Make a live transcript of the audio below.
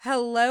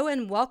Hello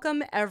and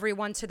welcome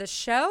everyone to the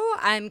show.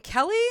 I'm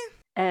Kelly.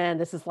 And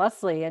this is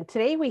Leslie. And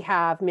today we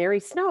have Mary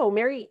Snow.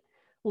 Mary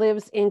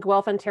lives in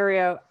Guelph,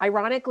 Ontario,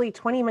 ironically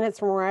 20 minutes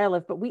from where I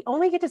live, but we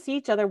only get to see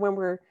each other when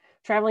we're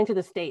traveling to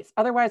the States.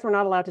 Otherwise, we're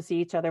not allowed to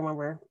see each other when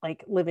we're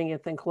like living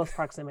within close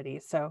proximity.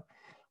 So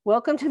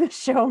welcome to the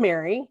show,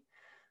 Mary.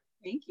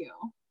 Thank you.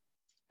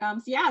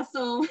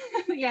 So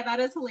yeah, that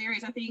is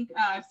hilarious. I think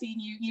I've seen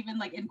you even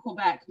like in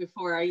Quebec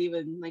before I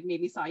even like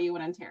maybe saw you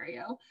in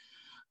Ontario.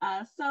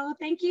 So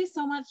thank you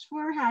so much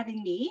for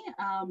having me.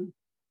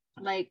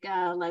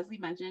 Leslie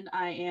mentioned,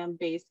 I am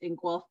based in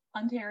Guelph,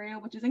 Ontario,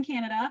 which is in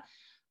Canada.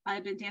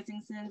 I've been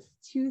dancing since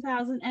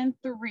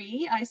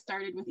 2003. I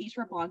started with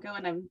Ishra Blanco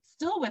and I'm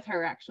still with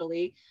her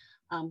actually.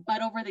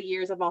 But over the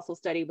years, I've also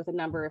studied with a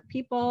number of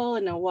people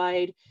in a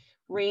wide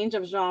range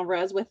of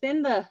genres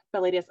within the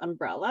ballet dance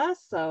umbrella.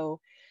 So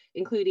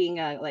including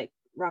like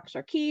rock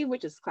charqui,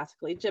 which is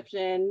classical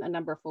Egyptian, a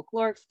number of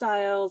folkloric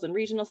styles and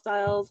regional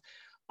styles.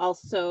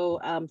 Also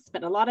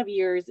spent a lot of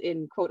years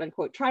in quote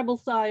unquote tribal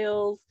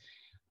styles.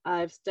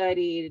 I've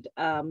studied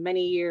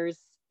many years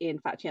in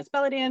Fat Chance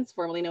Belly Dance,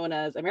 formerly known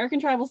as American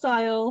Tribal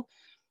Style.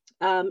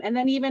 And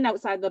then even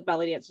outside the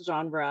belly dance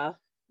genre,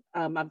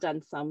 I've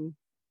done some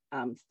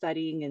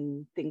studying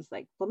in things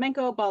like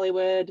flamenco,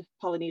 Bollywood,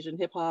 Polynesian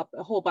hip hop,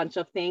 a whole bunch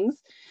of things.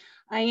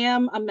 I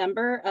am a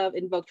member of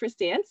Invocatress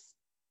Dance,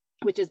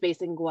 which is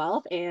based in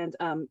Guelph, and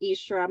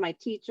Ishra, my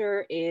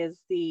teacher,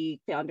 is the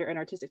founder and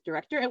artistic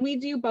director, and we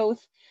do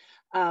both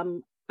a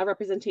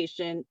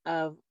representation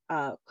of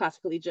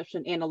classical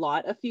Egyptian and a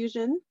lot of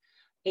fusion.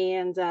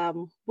 And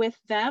with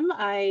them,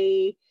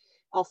 I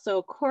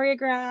also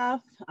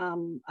choreograph,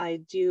 I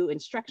do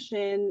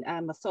instruction,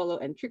 I'm a solo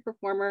and troupe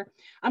performer.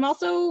 I'm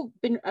also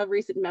been a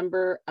recent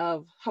member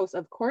of House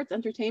of Courts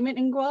Entertainment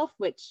in Guelph,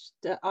 which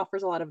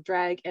offers a lot of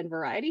drag and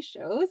variety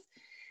shows.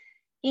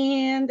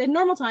 And in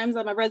normal times,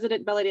 I'm a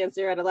resident belly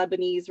dancer at a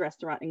Lebanese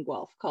restaurant in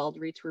Guelph called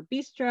Retour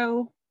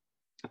Bistro.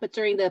 But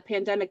during the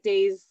pandemic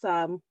days,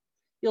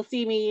 you'll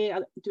see me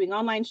doing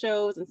online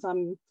shows and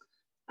some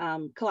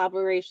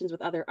collaborations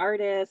with other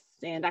artists.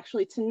 And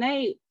actually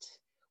tonight,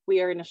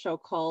 we are in a show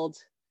called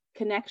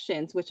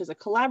Connections, which is a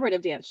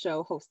collaborative dance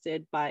show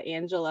hosted by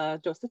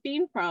Angela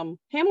Josephine from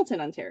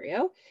Hamilton,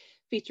 Ontario,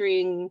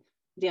 featuring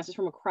dancers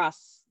from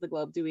across the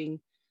globe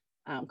doing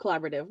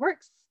collaborative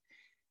works.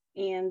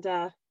 And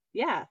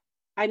yeah,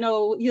 I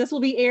know this will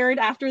be aired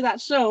after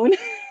that's shown,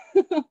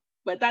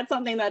 but that's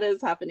something that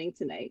is happening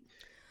tonight.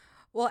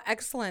 Well,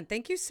 excellent.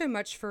 Thank you so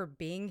much for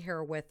being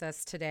here with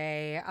us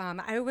today.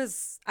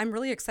 I'm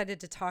really excited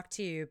to talk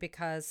to you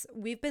because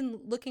we've been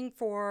looking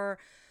for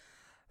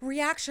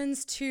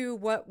reactions to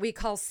what we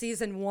call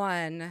season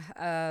one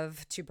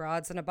of Two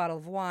Broads and a Bottle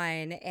of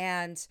Wine.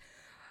 And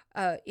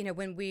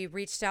when we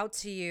reached out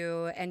to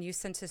you and you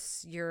sent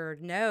us your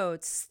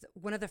notes,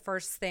 one of the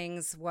first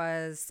things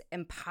was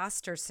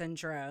imposter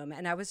syndrome.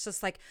 And I was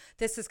just like,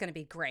 this is going to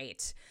be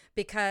great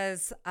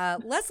because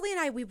Leslie and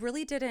I, we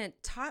really didn't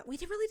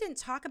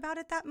talk about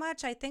it that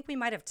much. I think we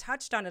might have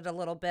touched on it a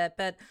little bit,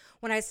 but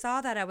when I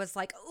saw that, I was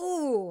like,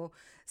 ooh,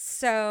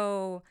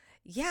 so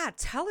yeah,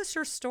 tell us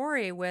your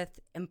story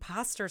with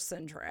imposter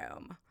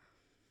syndrome.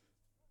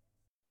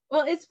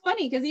 Well, it's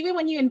funny because even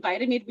when you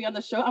invited me to be on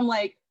the show, I'm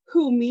like,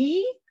 who,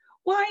 me?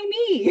 Why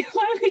me?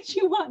 Why would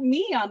you want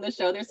me on the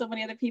show? There's so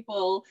many other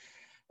people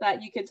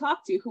that you can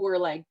talk to who are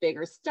like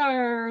bigger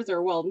stars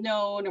or well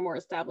known or more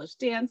established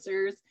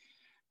dancers.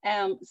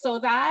 So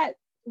that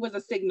was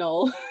a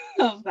signal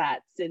of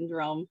that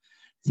syndrome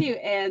too.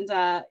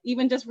 And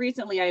even just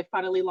recently, I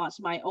finally launched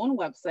my own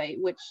website,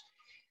 which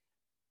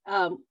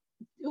um,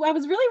 I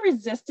was really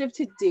resistive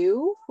to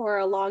do for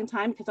a long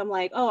time because I'm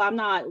like, oh, I'm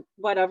not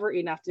whatever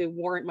enough to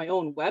warrant my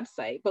own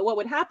website. But what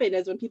would happen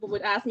is when people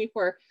would ask me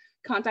for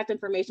contact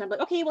information, I'm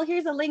like, okay, well,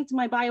 here's a link to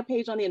my bio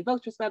page on the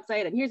Invocatress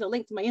website, and here's a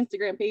link to my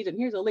Instagram page, and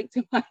here's a link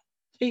to my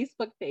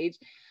Facebook page.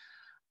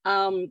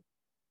 Um,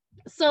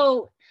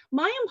 so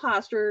my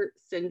imposter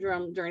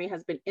syndrome journey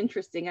has been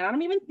interesting, and I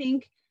don't even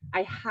think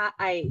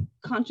I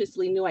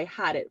consciously knew I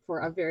had it for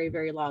a very,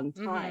 very long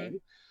time.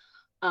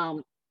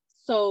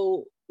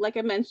 So like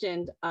I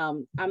mentioned,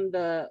 I'm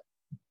the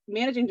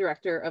managing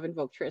director of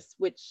Invocatress,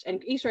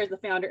 and Ishra is the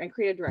founder and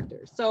creative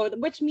director. So,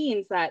 which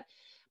means that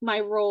my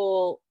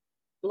role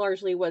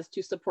largely was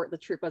to support the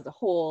troupe as a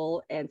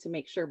whole and to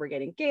make sure we're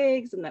getting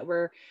gigs and that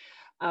we're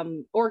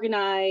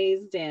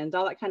organized and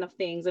all that kind of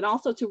things. And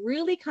also to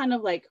really kind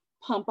of like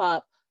pump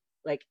up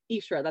like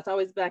Ishra. That's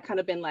always kind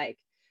of been like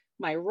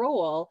my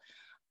role.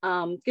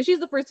 Because she's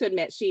the first to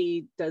admit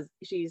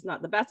she's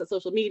not the best at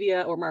social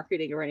media or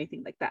marketing or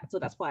anything like that. So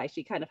that's why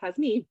she kind of has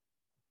me.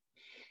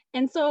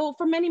 And so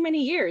for many,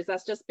 many years,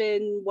 that's just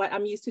been what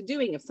I'm used to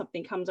doing. If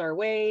something comes our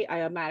way,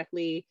 I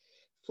automatically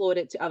float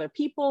it to other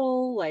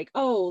people. Like,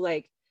 oh,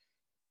 like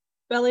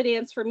belly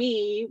dance for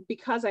me,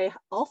 because I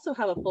also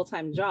have a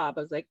full-time job.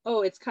 I was like,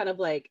 oh, it's kind of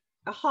like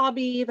a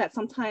hobby that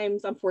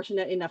sometimes I'm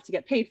fortunate enough to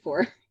get paid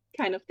for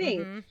kind of thing.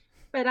 Mm-hmm.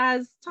 But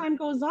as time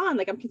goes on,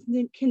 like I'm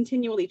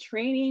continually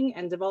training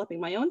and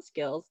developing my own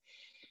skills.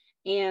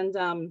 And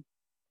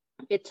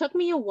it took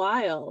me a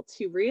while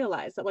to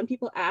realize that when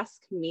people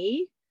ask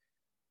me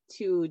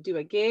to do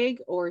a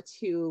gig or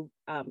to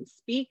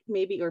speak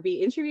maybe or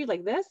be interviewed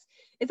like this,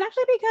 it's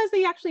actually because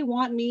they actually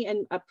want me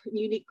and a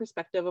unique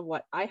perspective of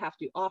what I have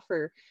to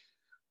offer.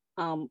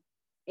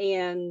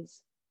 And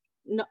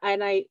no,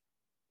 and I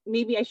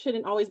maybe I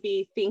shouldn't always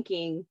be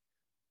thinking,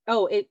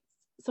 oh, it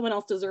someone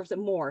else deserves it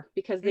more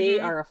because they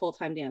Mm-hmm. are a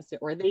full-time dancer,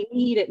 or they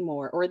need it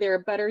more, or they're a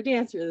better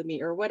dancer than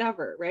me, or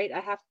whatever, right?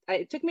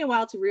 It took me a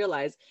while to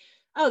realize,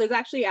 oh, there's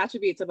actually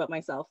attributes about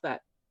myself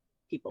that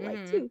people like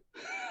Mm-hmm.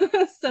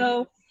 too.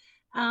 So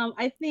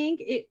I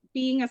think it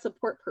being a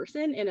support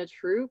person in a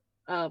troupe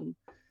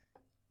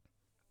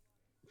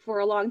for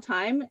a long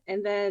time,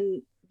 and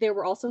then there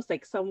were also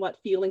like somewhat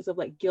feelings of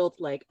like guilt,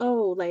 like,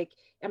 oh, like,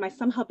 am I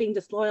somehow being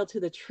disloyal to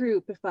the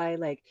troupe if I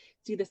like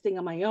do this thing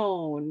on my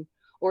own,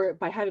 or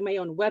by having my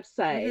own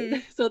website? Mm-hmm.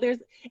 So and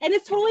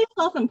it's totally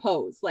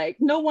self-imposed. Like,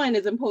 no one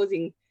is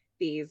imposing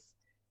these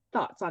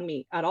thoughts on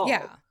me at all.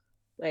 Yeah.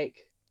 Like,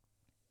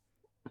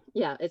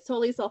 yeah, it's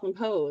totally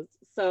self-imposed.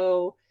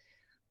 So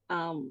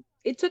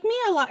it took me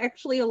a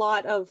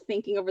lot of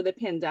thinking over the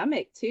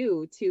pandemic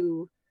too,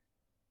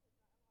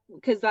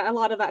 because a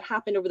lot of that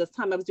happened over this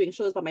time. I was doing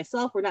shows by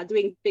myself. We're not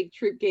doing big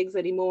troupe gigs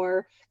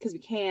anymore because we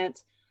can't.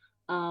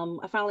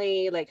 I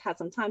finally like had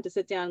some time to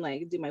sit down,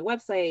 like do my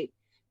website,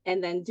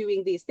 and then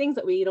doing these things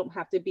that we don't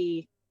have to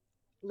be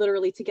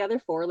literally together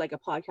for, like a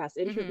podcast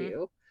Mm-hmm.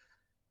 interview,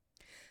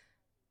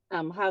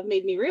 have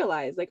made me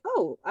realize like,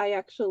 oh, I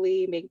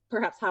actually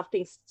perhaps have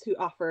things to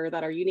offer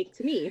that are unique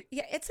to me.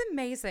 Yeah, it's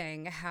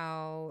amazing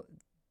how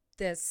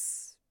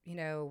this,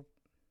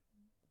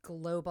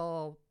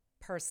 global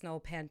personal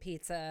pan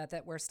pizza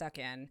that we're stuck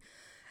in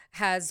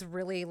has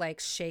really like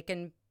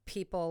shaken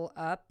people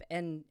up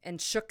and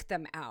shook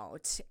them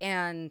out.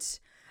 And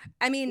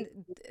I mean,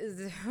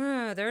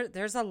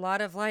 there's a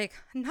lot of like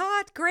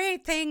not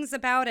great things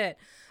about it,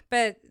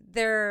 but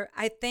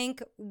I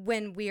think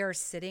when we are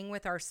sitting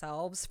with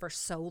ourselves for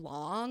so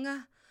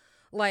long,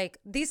 like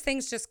these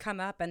things just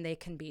come up and they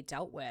can be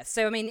dealt with.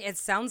 So I mean, it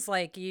sounds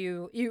like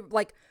you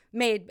like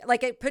made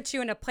like it puts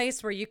you in a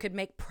place where you could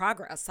make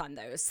progress on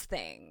those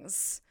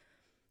things.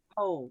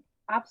 Oh,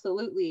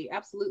 absolutely,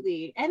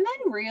 absolutely. And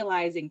then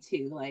realizing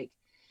too, like,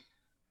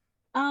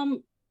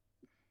 um,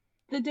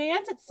 the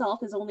dance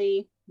itself is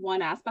only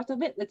one aspect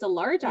of it. It's a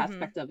large Mhm.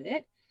 aspect of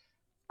it.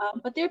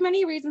 But there are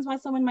many reasons why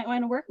someone might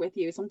want to work with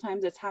you.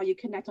 Sometimes it's how you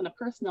connect on a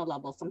personal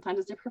level. Sometimes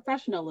it's your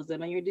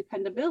professionalism and your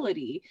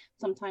dependability.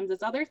 Sometimes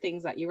it's other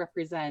things that you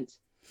represent.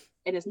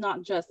 And it's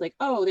not just like,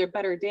 oh, they're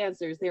better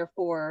dancers,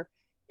 therefore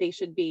they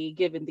should be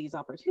given these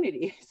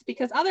opportunities.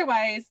 Because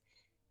otherwise,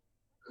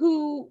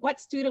 what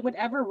student would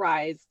ever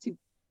rise to,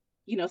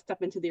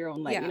 step into their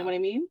own light? You know Yeah. what I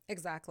mean?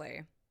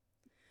 Exactly.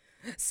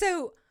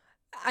 So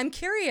I'm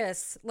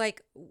curious,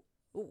 like,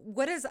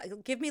 what is,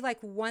 give me like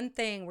one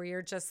thing where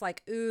you're just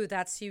like, ooh,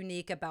 that's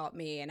unique about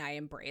me and I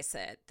embrace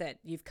it that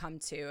you've come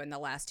to in the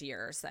last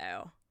year or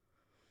so.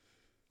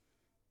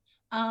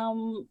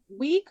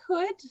 We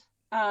could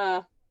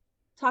uh,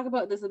 talk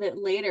about this a bit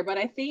later, but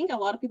I think a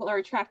lot of people are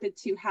attracted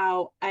to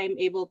how I'm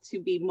able to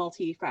be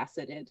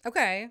multifaceted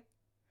Okay.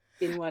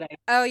 in what I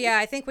Oh, do. yeah.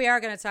 I think we are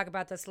going to talk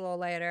about this a little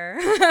later.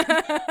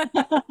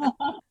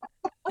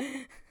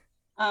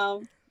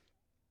 um,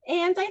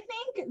 and I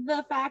think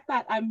the fact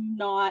that I'm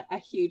not a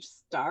huge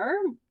star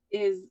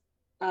is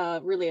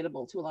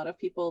relatable to a lot of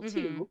people Hmm.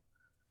 too.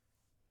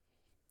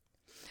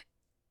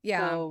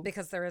 Yeah. So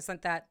Because there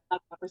isn't that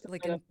that's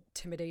like the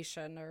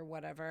intimidation or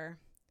whatever.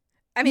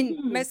 I mean,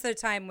 mm-hmm. most of the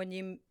time when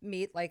you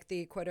meet like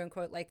the quote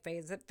unquote like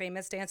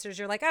famous dancers,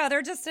 you're like, oh,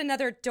 they're just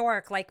another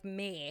dork like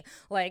me.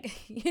 Like,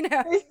 And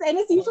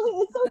it's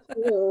so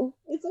true.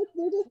 It's so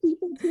they're just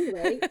people too,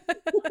 right?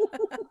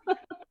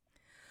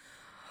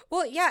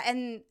 Well, yeah.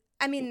 And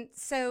I mean,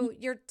 so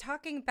you're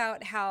talking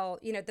about how,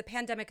 the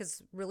pandemic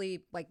has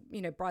really like,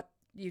 brought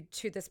you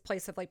to this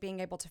place of like being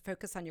able to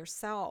focus on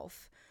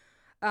yourself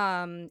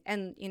and,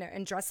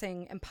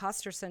 addressing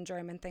imposter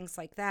syndrome and things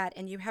like that.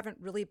 And you haven't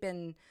really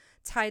been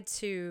tied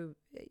to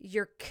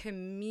your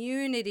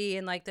community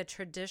in like the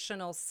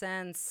traditional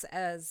sense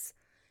as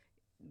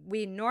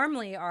we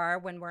normally are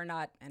when we're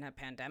not in a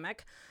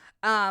pandemic.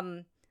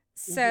 Um,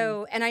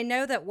 Mm-hmm. and I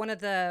know that one of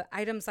the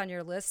items on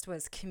your list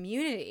was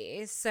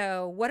community.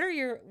 So, what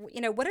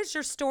is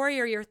your story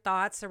or your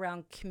thoughts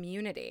around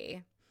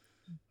community?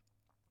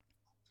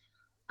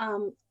 I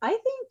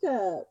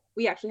think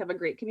we actually have a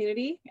great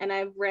community, and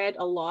I've read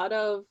a lot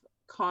of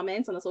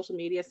comments on the social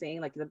media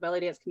saying like the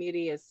belly dance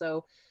community is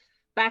so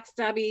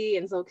backstabby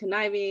and so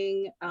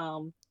conniving.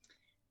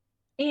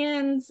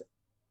 And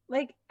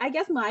like, I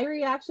guess my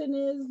reaction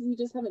is you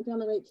just haven't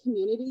found the right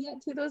community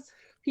yet to those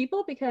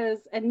people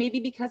and maybe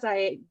because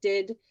I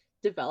did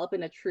develop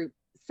in a troupe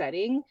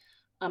setting,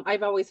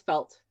 I've always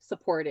felt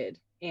supported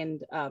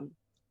and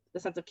the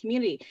sense of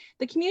community.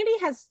 The community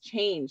has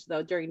changed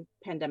though during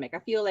pandemic. I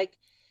feel like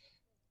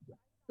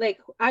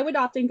I would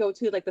often go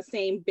to like the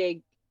same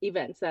big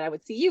events that I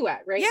would see you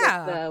at, right? Like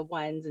Yeah. the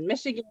ones in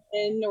Michigan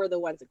or the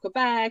ones in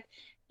Quebec.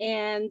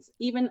 And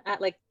even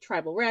at like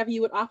Tribal Rev,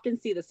 you would often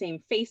see the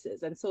same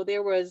faces. And so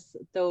there was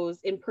those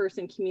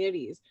in-person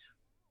communities.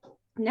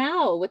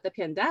 Now with the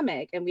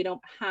pandemic, and we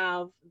don't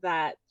have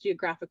that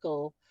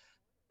geographical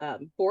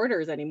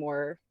borders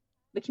anymore,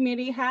 the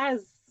community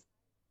has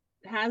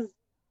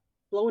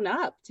blown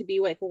up to be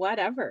like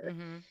whatever.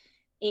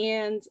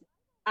 And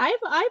I've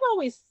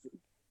always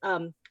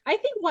I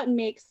think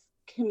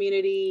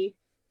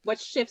what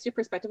shifts your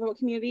perspective about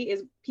community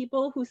is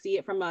people who see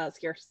it from a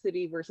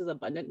scarcity versus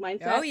abundant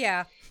mindset. Oh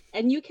yeah.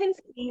 And you can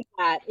see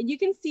that, and you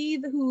can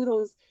see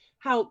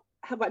how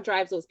what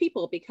drives those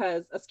people,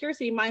 because a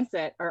scarcity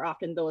mindset are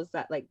often those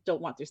that like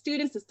don't want their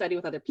students to study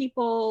with other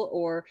people,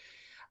 or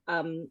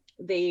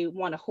they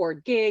want to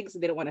hoard gigs,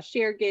 they don't want to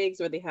share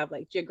gigs, or they have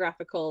like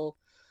geographical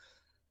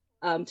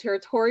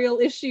territorial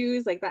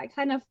issues, like that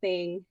kind of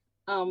thing.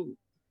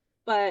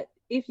 But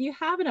if you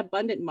have an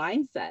abundant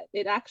mindset,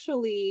 it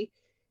actually,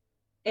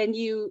 and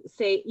you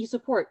say you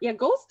support, yeah,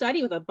 go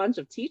study with a bunch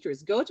of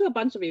teachers, go to a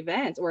bunch of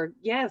events, or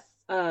yes,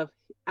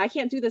 I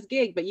can't do this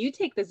gig, but you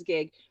take this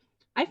gig.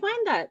 I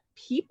find that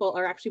people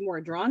are actually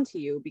more drawn to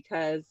you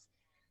because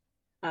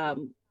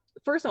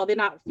first of all, they're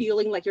not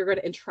feeling like you're going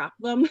to entrap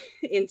them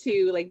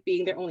into like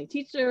being their only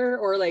teacher,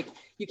 or like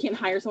you can't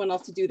hire someone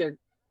else to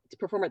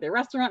perform at their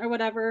restaurant or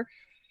whatever.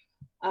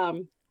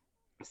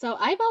 So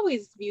I've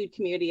always viewed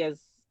community as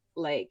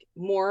like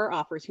more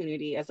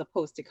opportunity as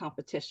opposed to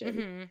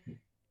competition.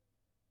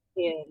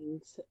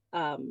 And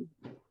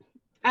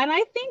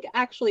I think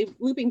actually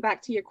looping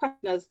back to your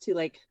question as to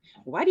like,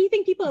 why do you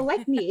think people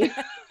like me?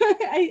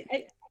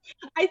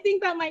 I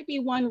think that might be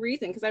one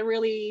reason, because I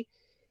really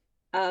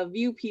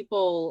view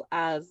people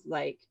as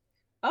like,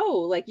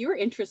 oh, like you're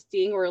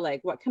interesting, or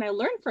like, what can I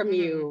learn from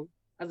you,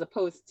 as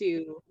opposed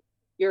to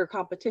your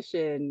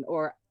competition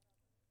or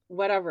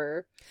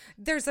whatever.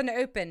 There's an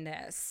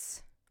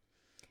openness.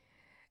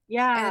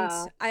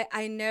 Yeah. And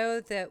I know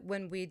that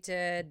when we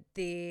did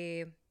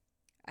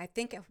I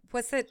think,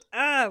 was it,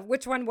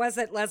 which one was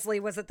it, Leslie?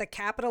 Was it the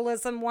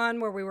capitalism one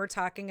where we were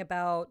talking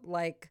about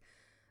like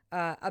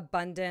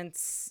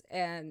abundance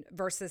and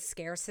versus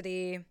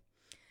scarcity?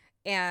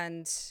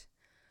 And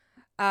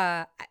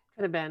could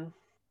have been.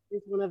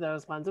 It's one of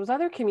those ones. It was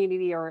either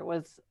community or it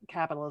was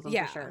capitalism,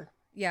 yeah, for sure.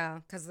 Yeah,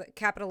 because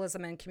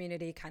capitalism and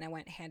community kind of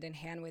went hand in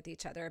hand with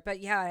each other. But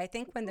yeah, I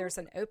think when there's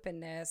an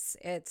openness,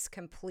 it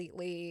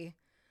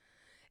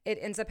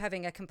ends up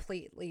having a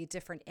completely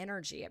different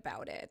energy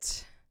about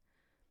it.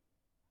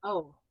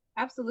 Oh,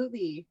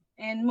 absolutely.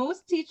 And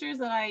most teachers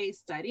that I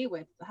study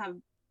with have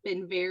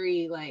been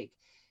very like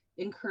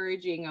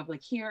encouraging of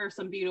like, here are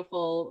some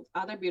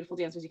other beautiful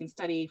dancers you can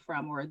study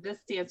from, or this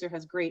dancer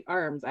has great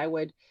arms. I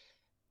would,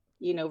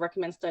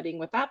 recommend studying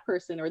with that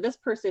person, or this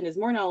person is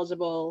more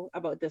knowledgeable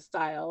about this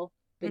style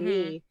than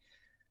me.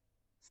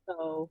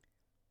 So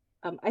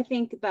I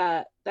think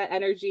that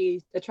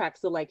energy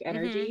attracts the like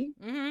energy.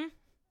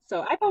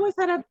 So I've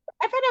had a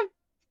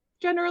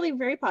generally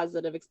very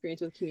positive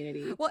experience with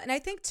community. Well, and I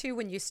think too,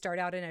 when you start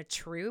out in a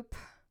troupe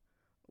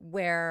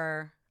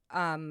where,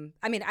 I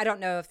mean, I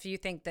don't know if you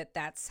think that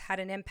that's had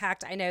an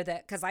impact. I know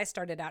that because I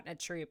started out in a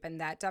troupe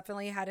and that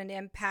definitely had an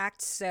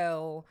impact.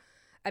 So,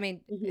 I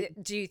mean,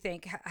 do you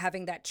think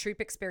having that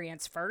troupe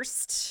experience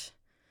first?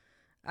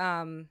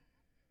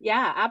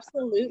 Yeah,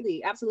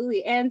 absolutely.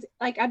 Absolutely. And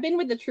like, I've been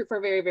with the troupe for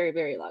a very, very,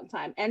 very long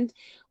time. And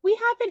we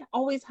haven't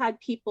always had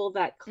people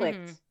that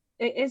clicked.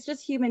 It's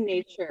just human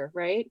nature,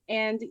 right?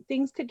 And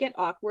things could get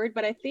awkward,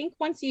 but I think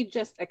once you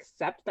just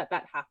accept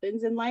that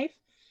happens in life,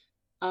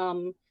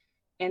 and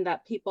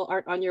that people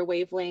aren't on your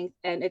wavelength,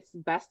 and it's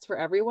best for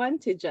everyone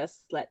to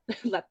just let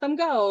them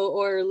go,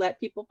 or let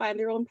people find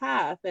their own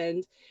path.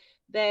 And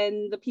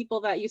then the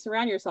people that you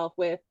surround yourself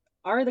with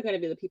are going to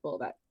be the people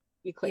that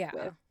you click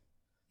with.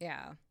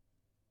 Yeah.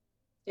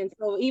 And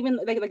so even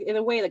like in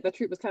a way, like the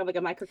troupe was kind of like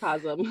a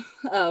microcosm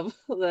of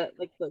the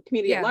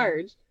community at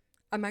large.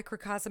 A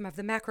microcosm of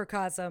the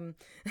macrocosm.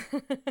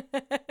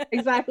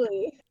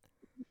 Exactly.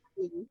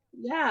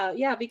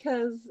 Yeah,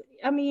 because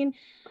I mean,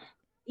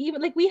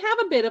 even like we have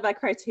a bit of a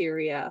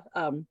criteria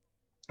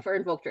for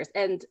invokers,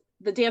 and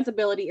the dance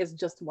ability is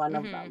just one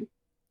of them.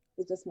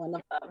 It's just one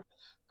of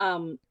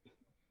them.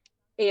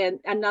 And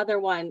another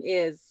one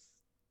is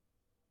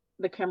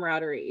the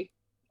camaraderie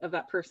of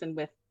that person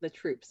with the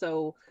troupe.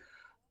 So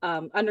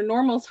under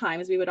normal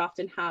times, we would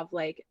often have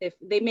like, if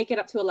they make it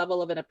up to a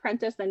level of an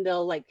apprentice, then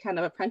they'll like kind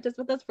of apprentice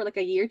with us for like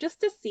a year just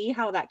to see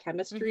how that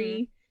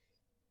chemistry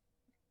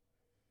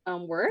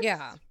works.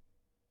 Yeah.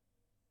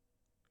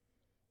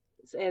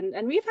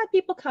 And we've had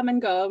people come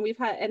and go,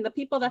 and the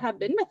people that have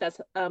been with us,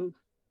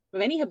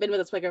 many have been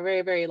with us for like a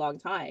very, very long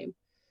time.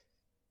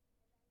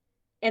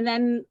 And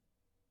then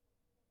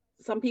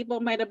some people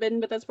might have been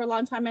with us for a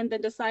long time and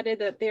then decided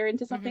that they're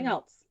into something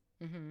else.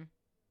 And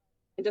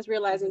just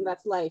realizing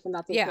that's life, and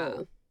that's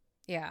okay.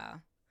 Yeah.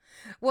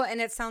 Well, and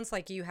it sounds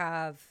like you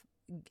have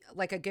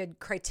like a good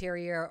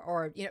criteria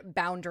or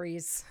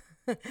boundaries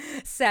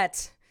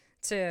set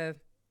to.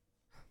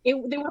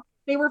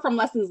 They were from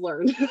lessons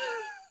learned.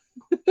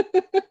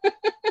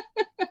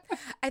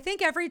 I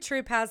think every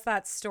troupe has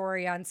that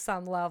story on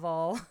some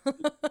level.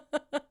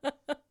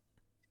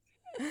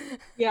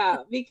 Yeah,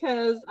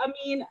 because I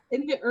mean,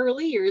 in the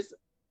early years,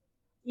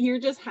 you're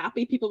just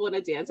happy people want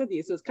to dance with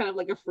you. So it's kind of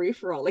like a free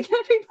for all, like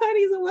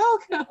everybody's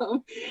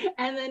welcome.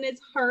 And then it's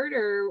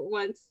harder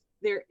once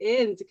they're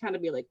in to kind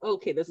of be like,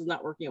 okay, this is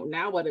not working out.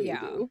 Now what do we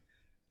Yeah. do?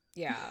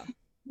 Yeah.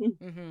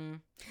 Hmm.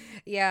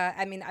 Yeah,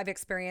 I mean, I've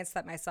experienced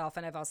that myself,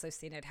 and I've also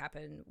seen it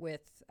happen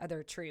with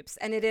other troops.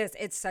 And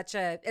it's such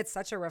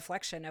a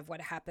reflection of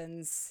what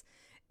happens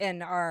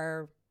in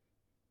our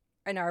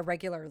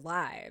regular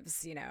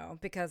lives,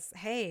 because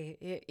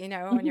hey, in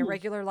your Mhm.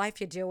 regular life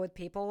you deal with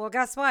people. Well,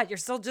 guess what? You're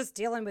still just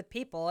dealing with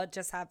people. It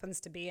just happens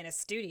to be in a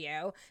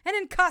studio and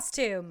in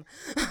costume.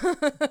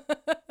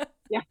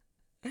 Yeah,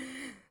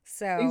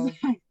 So,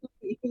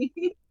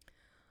 exactly.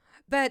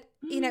 but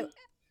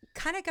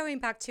kind of going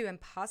back to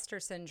imposter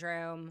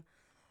syndrome,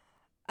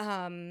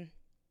 um,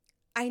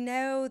 I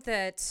know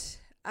that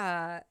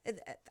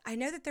I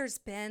know that there's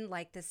been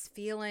like this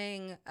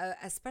feeling,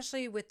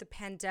 especially with the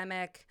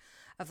pandemic,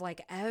 of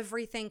like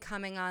everything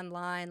coming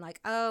online. Like,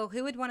 oh,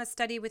 who would want to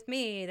study with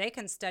me? They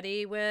can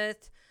study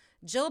with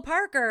Jill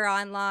Parker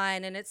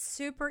online, and it's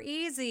super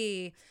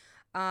easy.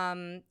 Should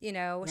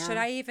Yeah.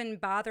 I even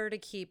bother to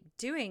keep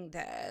doing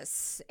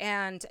this?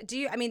 And do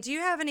you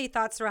have any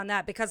thoughts around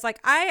that? Because like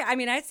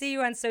I see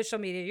you on social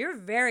media. You're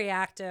very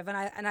active,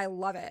 and I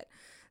love it.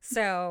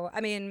 So,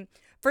 I mean,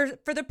 for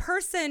the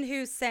person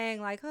who's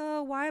saying like,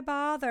 "Oh, why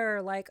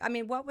bother?" Like, I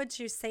mean, what would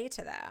you say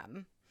to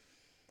them?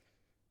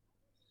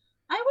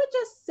 I would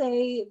just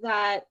say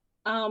that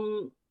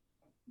um,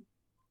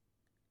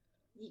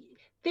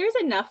 there's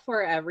enough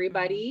for Mhm.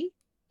 everybody,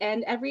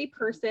 and every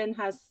person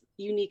has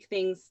unique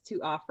things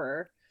to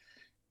offer.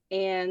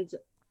 And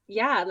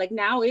yeah, like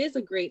now is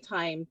a great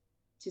time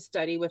to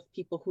study with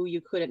people who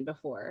you couldn't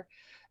before,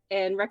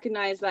 and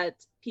recognize that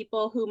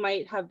people who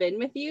might have been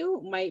with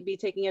you might be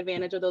taking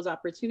advantage of those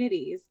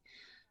opportunities.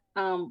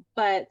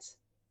 But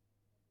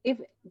if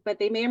but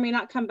they may or may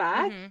not come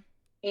back, Mhm.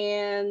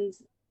 and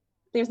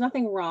there's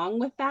nothing wrong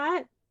with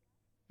that,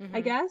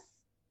 I Mhm. guess.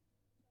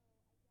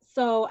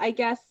 So I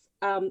guess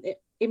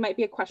it might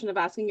be a question of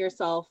asking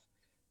yourself,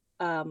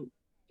 um,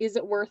 is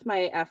it worth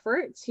my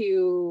effort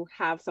to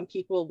have some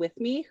people with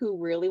me who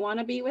really want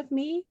to be with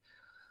me,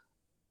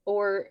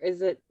 or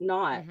is it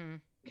not, Mhm.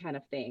 kind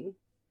of thing?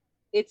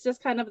 It's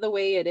just kind of the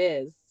way it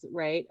is,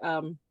 right?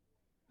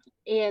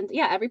 And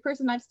yeah, every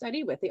person I've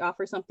studied with, they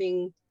offer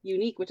something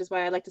unique, which is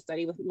why I like to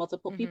study with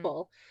multiple Mhm.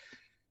 people.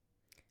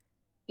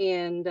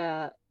 And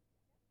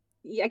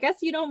yeah, I guess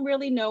you don't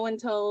really know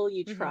until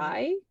you Mhm.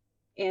 try,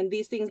 and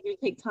these things do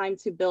take time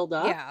to build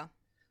up. Yeah.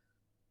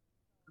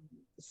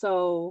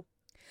 So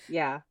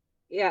yeah,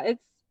 yeah,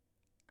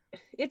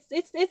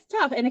 it's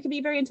tough, and it can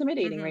be very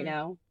intimidating right Mhm.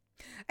 now.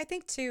 I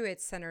think too it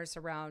centers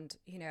around,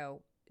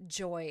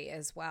 joy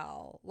as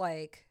well.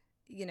 Like,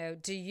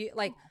 do you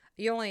like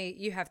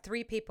you have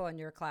 3 people in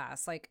your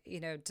class. Like,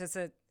 does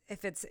it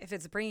if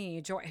it's bringing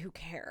you joy, who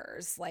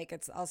cares? Like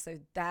it's also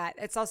that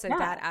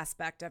Yeah,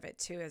 aspect of it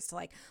too, is to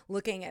like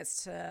looking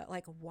as to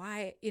like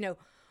why,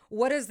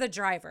 what is the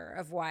driver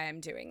of why I'm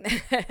doing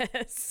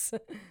this?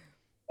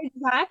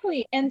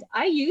 exactly. And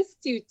I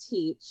used to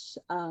teach.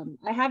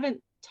 I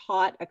haven't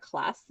taught a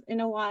class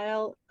in a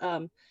while.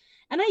 And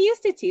I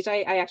used to teach.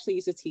 I actually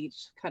used to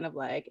teach kind of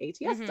like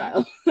ATS Mhm.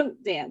 style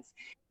dance.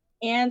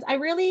 And I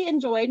really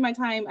enjoyed my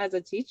time as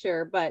a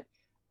teacher, but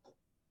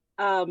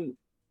um,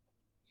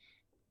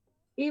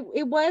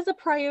 it was a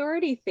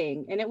priority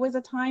thing, and it was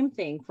a time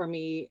thing for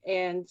me.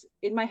 And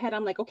in my head,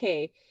 I'm like,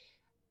 okay,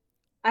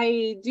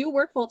 I do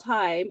work full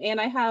time, and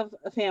I have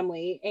a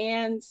family,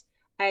 and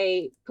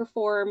I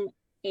perform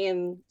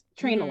and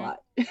train a Mhm. lot.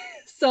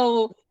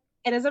 So,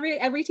 and as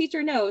every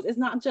teacher knows, it's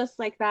not just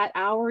like that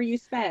hour you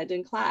spend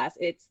in class.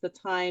 It's the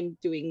time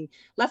doing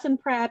lesson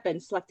prep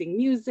and selecting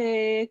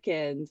music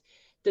and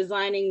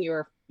designing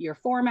your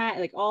format,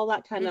 like all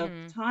that kind of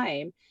Mhm.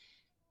 time.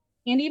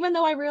 And even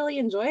though I really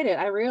enjoyed it,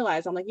 I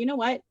realized I'm like, you know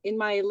what? In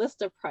my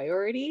list of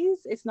priorities,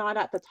 it's not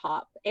at the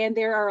top. And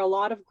there are a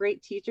lot of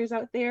great teachers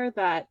out there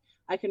that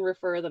I can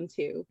refer them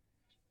to.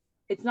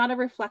 It's not a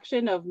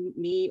reflection of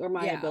me or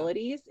my Yeah.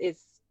 abilities.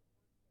 Is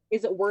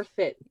it worth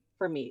it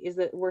for me? Is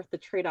it worth the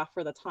trade-off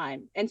for the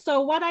time? And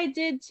so what I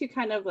did to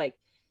kind of like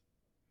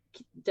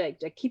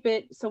to keep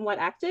it somewhat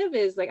active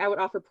is like I would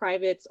offer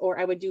privates, or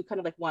I would do kind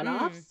of like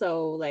one-offs. Mm.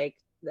 So like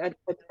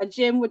a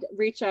gym would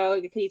reach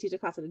out, can you teach a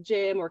class at a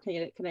gym, or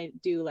can I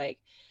do like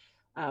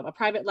a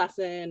private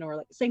lesson, or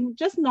like saying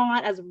just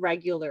not as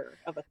regular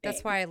of a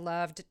That's thing. why I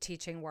loved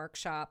teaching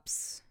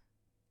workshops.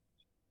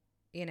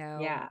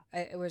 Yeah.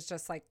 It was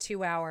just like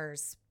 2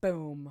 hours,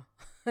 boom,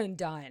 and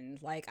done.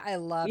 Like I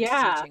loved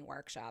Yeah. teaching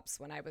workshops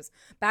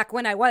back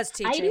when I was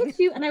I do teaching.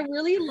 too.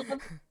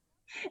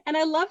 And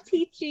I love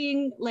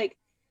teaching like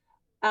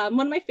one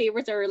of my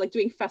favorites are like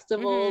doing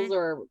festivals Hmm.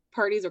 or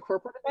parties or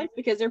corporate events,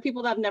 because there are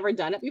people that have never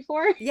done it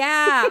before.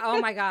 Yeah. Oh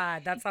my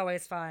God. That's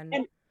always And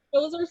fun.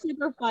 those are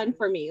super fun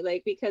for me,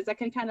 like because I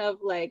can kind of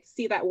like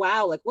see that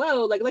wow, like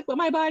whoa, like what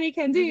my body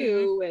can Mm-hmm.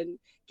 do, and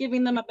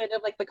giving them a bit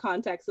of like the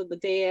context of the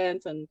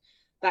dance and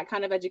that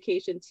kind of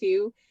education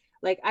too.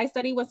 Like I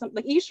study with some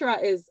like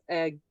Ishra is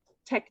a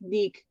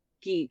technique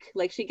geek.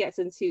 Like she gets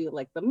into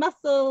like the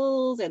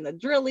muscles and the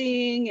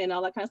drilling and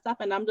all that kind of stuff.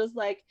 And I'm just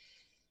like,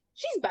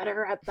 she's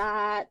better at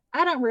that.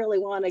 I don't really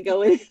want to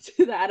go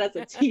into that as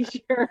a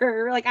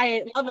teacher. Like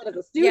I love it as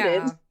a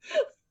student.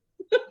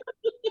 Yeah.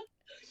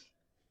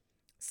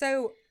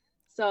 So,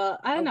 So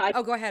I don't know. I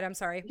go ahead. I'm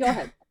sorry. go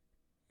ahead.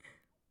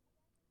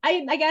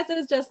 I guess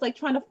it's just like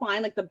trying to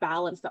find like the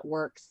balance that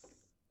works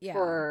Yeah.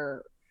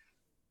 for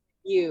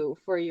you,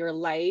 for your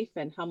life,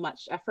 and how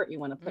much effort you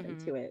want to put Mm-hmm.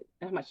 into it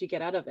and how much you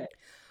get out of it.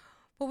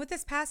 Well, with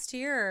this past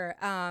year,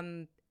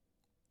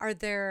 are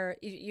there,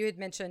 you had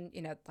mentioned,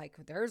 like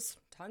there's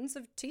tons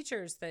of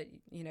teachers that,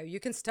 you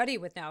can study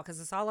with now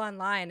because it's all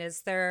online.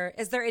 Is there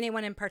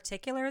anyone in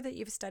particular that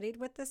you've studied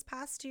with this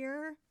past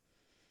year?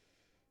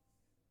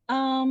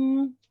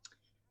 Um,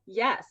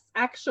 yes,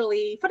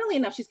 actually, funnily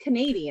enough, she's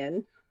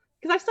Canadian.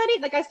 Because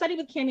I studied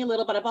with Cami a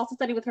little, but I've also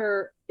studied with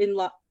her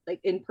like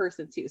in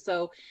person too.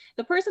 So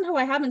the person who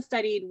I haven't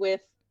studied with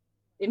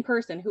in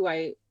person, who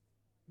I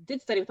did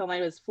study with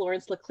online, was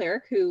Florence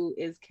Leclerc, who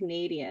is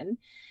Canadian.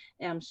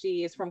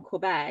 She is from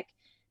Quebec,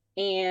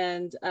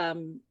 and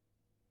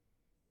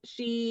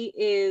she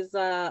is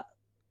I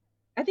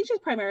think she's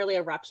primarily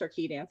a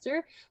Rapsharkey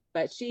dancer,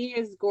 but she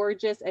is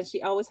gorgeous, and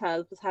she always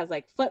has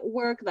like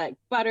footwork like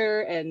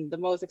butter and the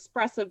most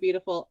expressive,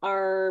 beautiful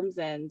arms.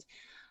 And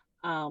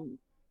um,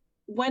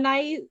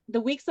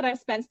 the weeks that I've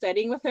spent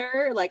studying with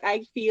her, like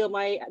I feel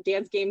my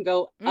dance game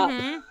go up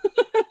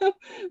Mm-hmm.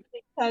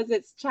 because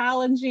it's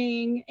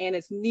challenging and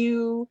it's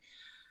new.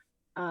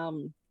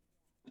 Um,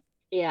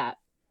 yeah,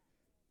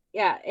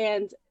 yeah,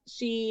 and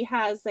she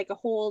has like a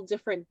whole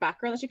different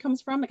background that she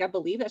comes from. Like I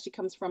believe that she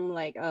comes from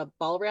like a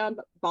Mm-hmm.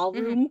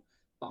 ballroom.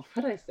 Well,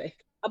 what did I say?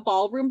 A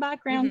ballroom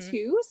background Mm-hmm.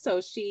 too. So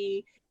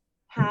she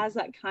has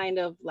that kind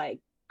of like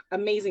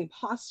amazing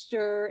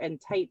posture and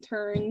tight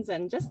turns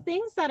and just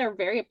things that are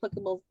very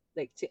applicable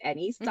like to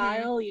any Mm-hmm.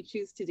 style you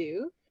choose to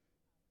do.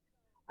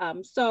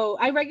 So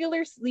I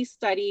regularly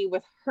study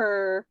with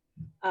her,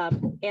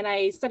 and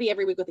I study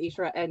every week with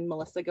Ishra and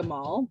Melissa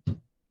Gamal.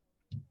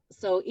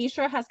 So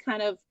Ishra has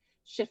kind of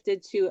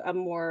shifted to a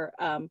more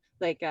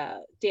like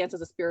dance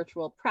as a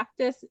spiritual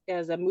practice,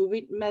 as a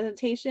movement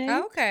meditation.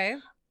 Okay.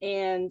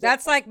 And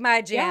That's like my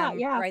yeah, jam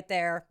yeah, right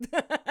there.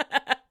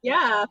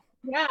 yeah,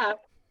 yeah.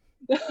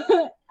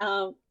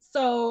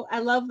 So I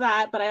love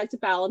that, but I like to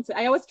balance it.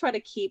 I always try to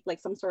keep like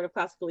some sort of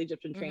classical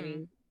Egyptian Mm-hmm.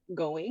 training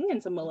going.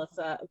 And so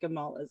Melissa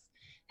Gamal is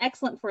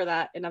excellent for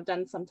that. And I've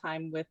done some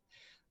time with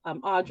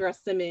Audra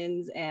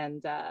Simmons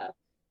and Cami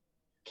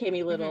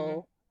Mm-hmm.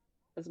 Little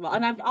as well.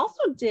 And I've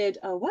also did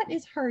what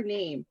is her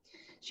name?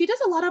 She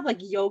does a lot of like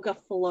yoga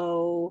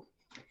flow.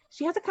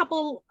 She has a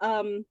couple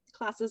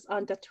classes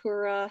on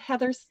Datura.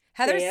 Heather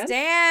Heather Stance.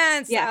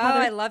 Stance. Oh, Yeah, Heather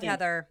I love Stance.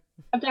 Heather.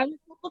 I've done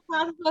a couple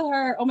classes with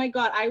her. Oh my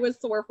god, I was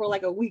sore for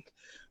like a week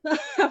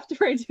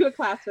after I do a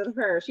class with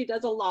her. She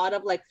does a lot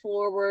of like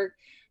floor work,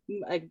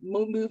 like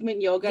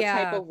movement yoga type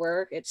Yeah. of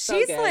work. It's so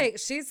She's good. like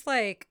she's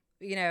like,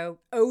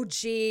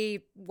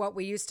 OG, what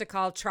we used to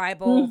call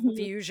tribal Mhm.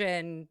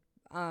 fusion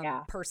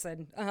Yeah.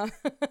 person.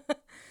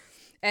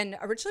 And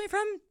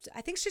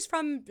I think she's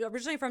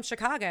originally from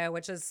Chicago,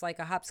 which is like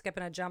a hop, skip,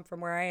 and a jump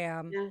from where I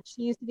am. Yeah,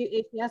 she used to do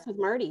ATS with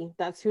Marty.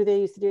 That's who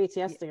they used to do ATS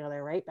Y-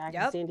 together, right? Back in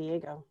Yep. San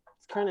Diego.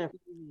 It's kind of,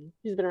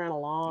 she's been around a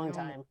long Oh,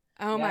 time.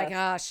 oh my Yes.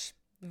 gosh.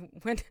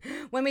 When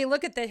when we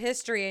look at the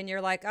history and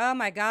you're like, "Oh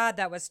my God,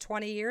 that was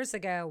 20 years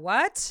ago."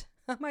 What?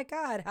 Oh my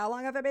God, how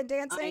long have I been I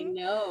dancing?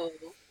 know.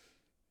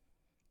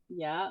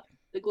 Yeah.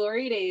 The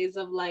glory days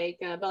of like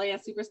Belly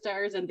Dance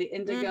Superstars and the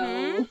Indigo.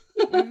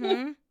 Mm-hmm.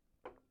 Mm-hmm.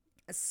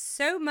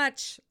 So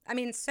much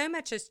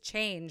has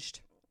changed.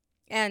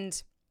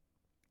 And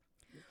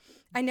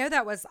I know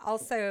that was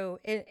also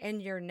in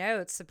your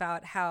notes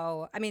about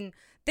how,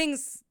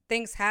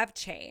 things have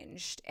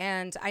changed.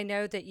 And I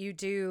know that you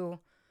do,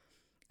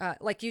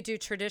 like you do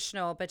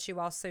traditional, but you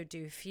also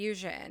do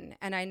fusion.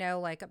 And I know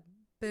like a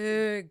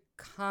big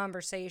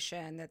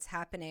conversation that's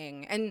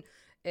happening. And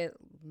it,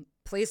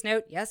 please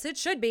note, yes, it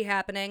should be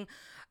happening.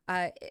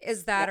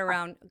 Is that Yeah.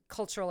 around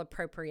cultural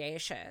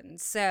appropriation?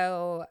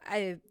 So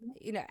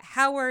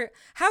how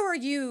are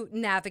you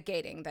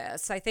navigating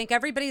this? I think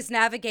everybody's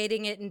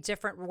navigating it in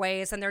different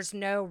ways, and there's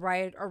no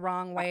right or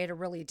wrong way to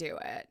really do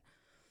it.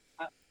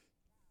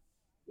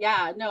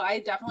 Yeah, no, I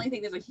definitely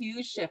think there's a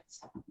huge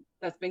shift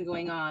that's been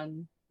going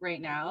on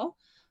right now.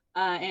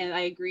 And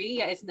I agree,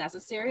 yeah, it's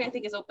necessary. I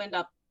think it's opened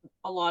up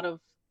a lot of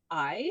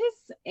eyes.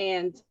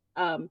 And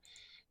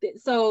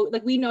so,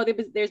 like, we know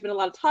there's been a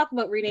lot of talk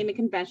about renaming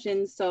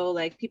conventions. So,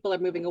 like, people are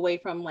moving away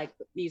from, like,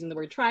 using the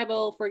word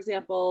tribal, for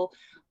example.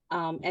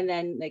 And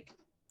then, like,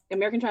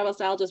 American Tribal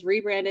Style just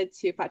rebranded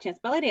to Fat Chance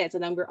Belly Dance.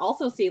 And then we're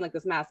also seeing, like,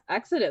 this mass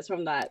exodus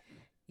from that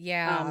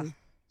Yeah. um,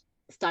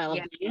 style of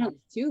dance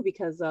too,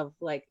 because of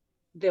like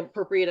the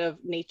appropriative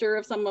nature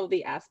of some of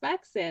the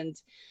aspects. And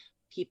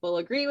people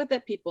agree with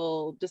it,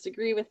 people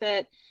disagree with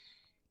it.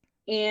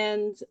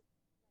 And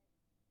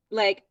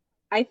like,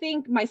 I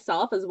think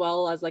myself, as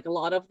well as like a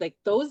lot of like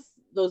those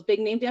big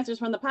name dancers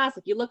from the past,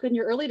 if you look in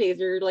your early days,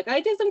 you're like,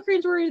 I did some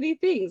cringeworthy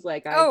things.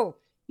 Like I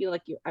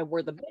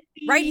wore the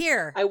bindi, right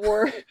here.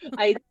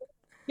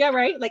 Yeah,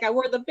 right. Like I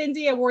wore the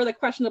bindi, I wore the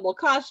questionable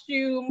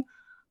costume,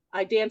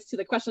 I danced to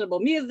the questionable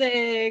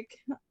music.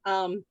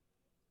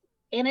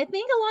 And I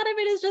think a lot of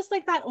it is just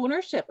like that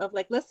ownership of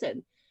like,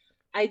 listen,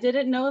 I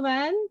didn't know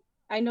then,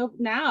 I know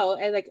now.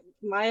 And like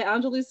Maya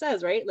Angelou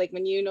says, right? Like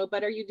when you know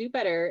better, you do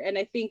better. And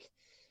I think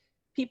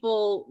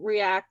people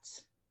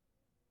react,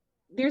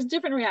 there's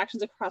different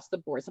reactions across the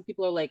board. Some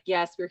people are like,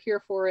 yes, we're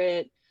here for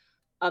it.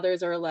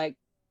 Others are like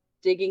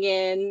digging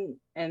in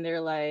and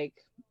they're like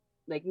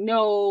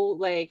no,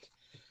 like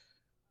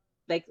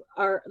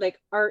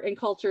art and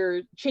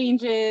culture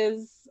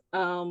changes.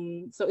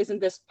 So isn't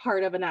this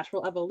part of a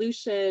natural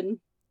evolution?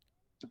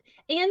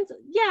 And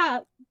yeah,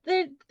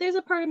 there's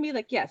a part of me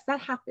like, yes, that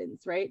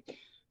happens, right?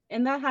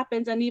 And that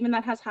happens, and even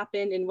that has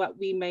happened in what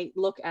we might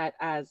look at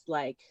as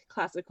like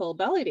classical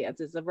belly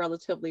dance is a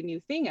relatively new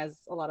thing, as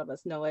a lot of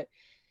us know it.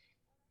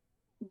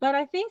 But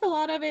I think a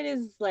lot of it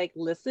is like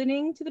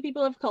listening to the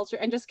people of culture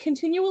and just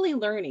continually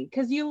learning,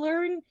 because you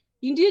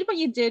did what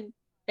you did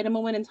at a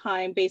moment in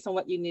time based on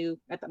what you knew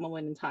at that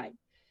moment in time.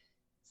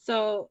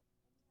 So,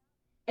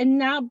 and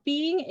now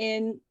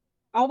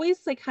always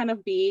like kind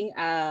of being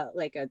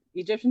like a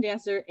Egyptian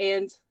dancer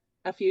and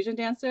a fusion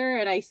dancer,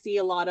 and I see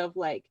a lot of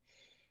like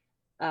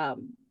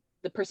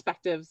the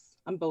perspectives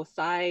on both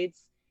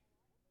sides.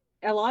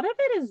 A lot of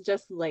it is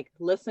just like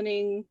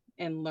listening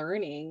and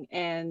learning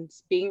and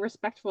being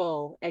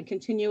respectful and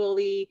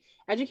continually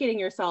educating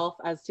yourself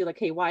as to like,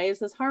 hey, why is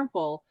this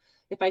harmful?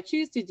 If I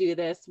choose to do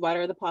this, what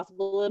are the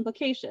possible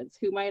implications?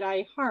 Who might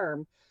I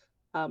harm?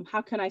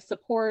 How can I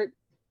support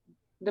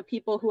the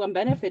people who I'm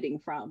benefiting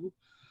from?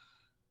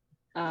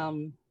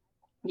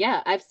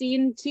 Yeah, I've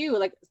seen too,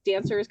 like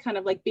dancers kind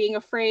of like being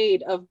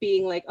afraid of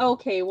being like,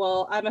 okay,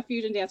 well, I'm a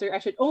fusion dancer, I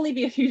should only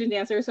be a fusion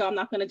dancer, so I'm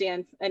not going to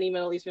dance any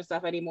Middle Eastern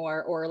stuff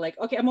anymore. Or like,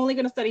 okay, I'm only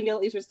going to study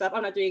Middle Eastern stuff,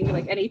 I'm not doing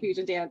like any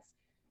fusion dance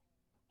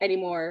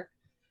anymore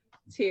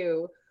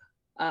too.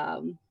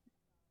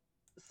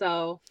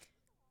 So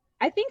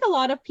I think a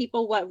lot of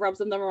people, what rubs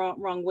them the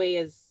wrong way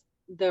is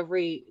the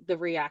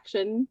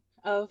reaction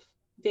of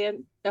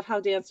how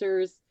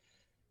dancers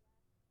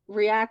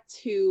react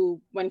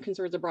to when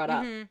concerns are brought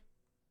up.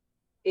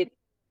 It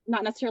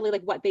not necessarily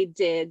like what they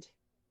did.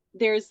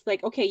 There's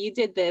like, okay, you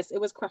did this,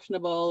 it was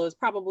questionable, it was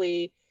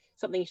probably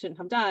something you shouldn't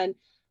have done,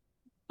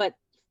 but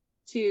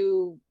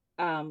to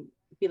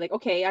be like,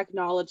 okay, I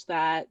acknowledge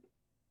that,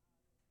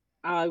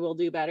 I will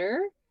do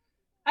better.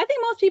 I think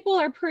most people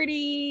are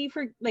pretty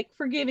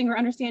forgiving or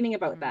understanding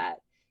about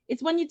that.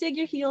 It's when you dig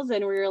your heels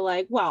in where you're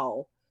like,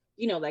 well,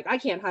 you know, like I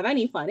can't have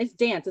any fun. It's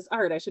dance, it's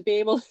art. I should be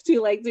able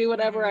to like do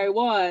whatever I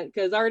want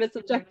because art is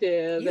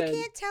subjective. You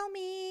can't tell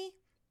me.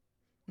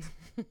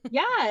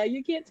 Yeah,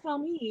 you can't tell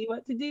me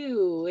what to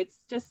do. It's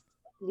just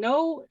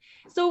no.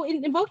 So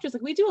in Vogue,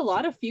 like we do a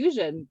lot of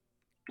fusion,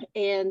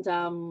 and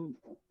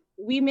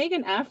we make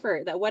an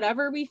effort that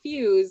whatever we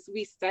fuse,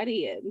 we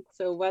study it.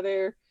 So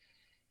whether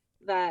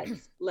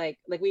that's like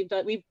we've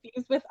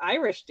fused with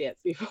Irish dance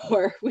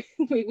before.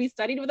 We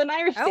studied with an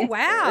Irish dancer. Oh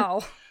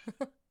wow.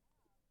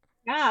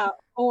 Yeah,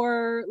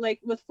 or like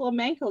with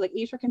flamenco, like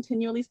Isra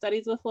continually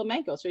studies with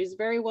flamenco, so she's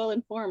very well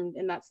informed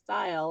in that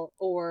style.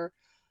 Or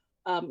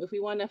if we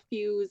want to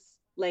fuse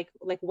like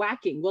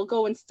whacking, we'll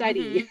go and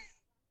study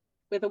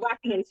with a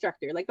whacking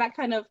instructor, like that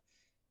kind of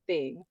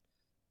thing.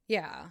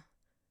 Yeah.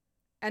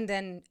 And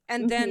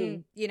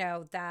then you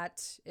know,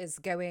 that is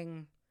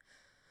going,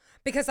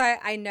 because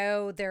I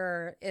know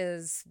there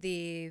is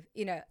the,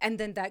 you know, and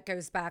then that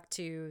goes back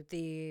to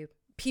the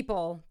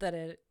people that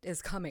it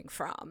is coming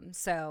from.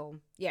 So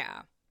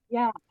yeah.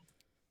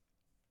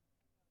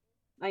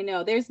 I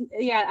know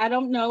I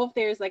don't know if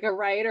there's like a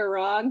right or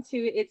wrong to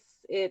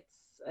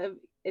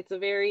it's a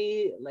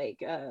very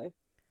like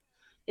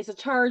it's a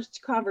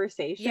charged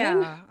conversation.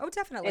 Yeah. Oh,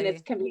 definitely. And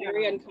it can be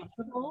very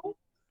uncomfortable,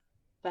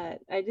 but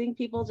I think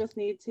people just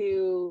need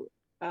to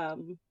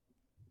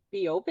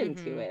be open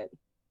to it.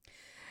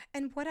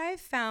 And what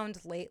I've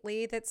found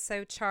lately that's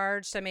so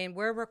charged, I mean,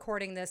 we're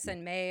recording this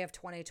in May of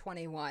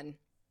 2021,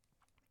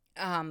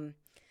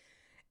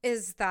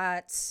 is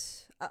that,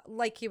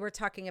 like you were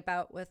talking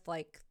about with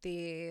like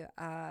the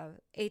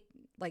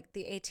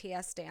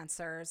ATS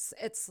dancers,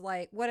 it's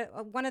like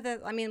one of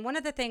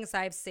the things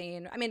I've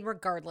seen, I mean,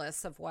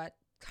 regardless of what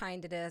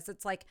kind it is,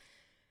 it's like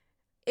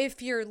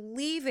if you're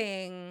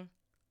leaving,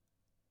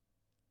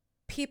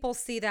 people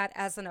see that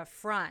as an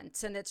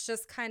affront, and it's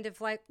just kind of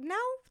like, no,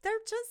 they're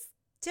just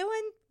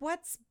doing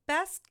what's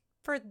best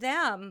for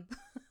them.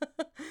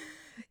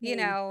 You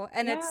know,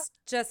 and it's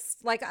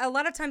just like a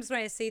lot of times when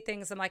I see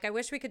things, I'm like, I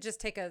wish we could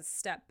just take a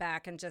step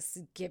back and just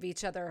give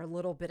each other a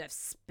little bit of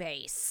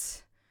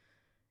space,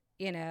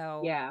 you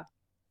know? Yeah.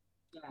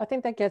 I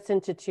think that gets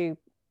into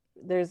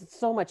there's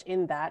so much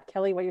in that,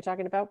 Kelly, what you're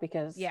talking about,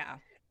 because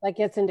that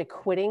gets into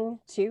quitting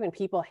too, and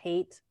people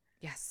hate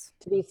Yes.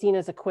 to be seen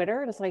as a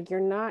quitter. And it's like, you're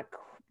not,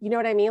 you know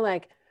what I mean?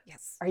 Like,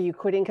 Yes. are you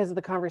quitting because of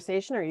the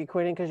conversation? Are you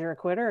quitting because you're a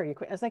quitter? Are you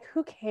It's like,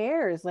 who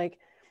cares? Like,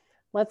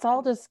 let's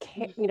all just,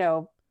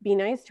 be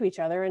nice to each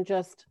other and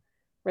just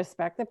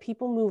respect that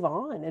people move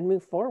on and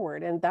move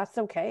forward. And that's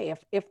okay.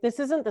 If this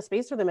isn't the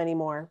space for them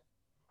anymore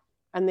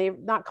and they're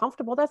not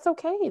comfortable, that's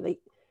okay.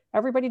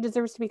 Everybody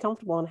deserves to be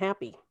comfortable and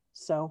happy.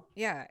 So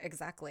Yeah,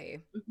 exactly.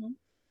 Mhm.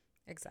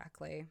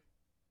 Exactly.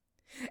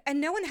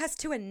 And no one has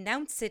to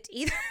announce it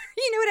either.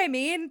 You know what I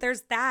mean?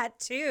 There's that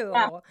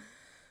Yeah, too.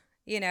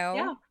 You know?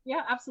 yeah,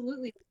 yeah,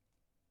 absolutely.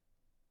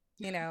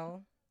 You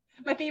know.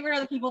 My favorite are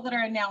the people that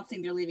are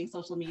announcing they're leaving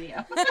social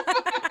media.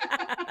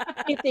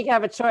 I think I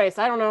have a choice.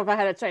 I don't know if I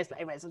had a choice, but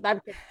anyways,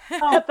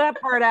 cut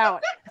that part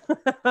out.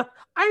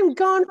 I'm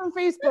gone from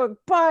Facebook.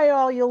 Bye,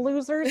 all you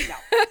losers. No.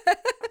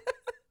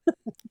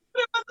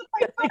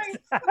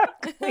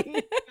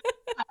 Exactly.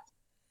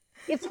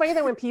 It's funny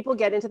that when people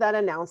get into that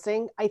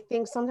announcing, I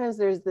think sometimes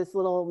there's this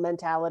little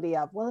mentality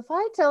of, well, if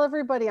I tell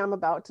everybody I'm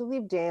about to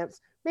leave dance,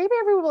 maybe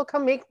everyone will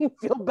come make me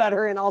feel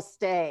better and I'll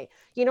stay.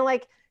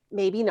 Like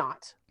maybe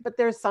not, but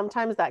there's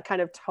sometimes that kind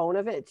of tone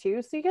of it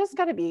too. So you just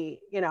got to be,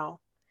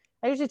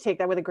 I usually take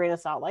that with a grain of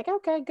salt. Like,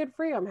 okay, good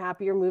for you. I'm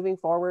happy you're moving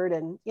forward.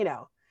 And, I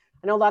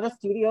know a lot of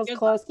studios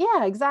closed.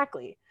 Yeah,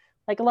 exactly.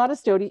 Like a lot of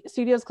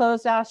studios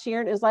closed last year,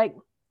 and is like,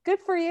 good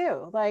for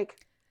you. Like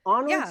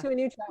onward Yeah. to a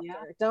new chapter.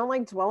 Yeah. Don't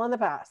like dwell in the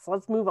past.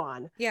 Let's move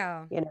on.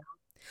 Yeah. You know,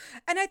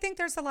 And I think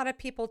there's a lot of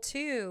people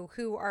too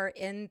who are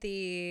in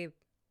the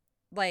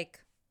like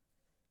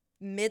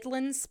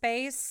Midland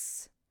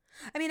space.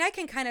 I mean, I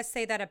can kind of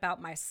say that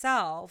about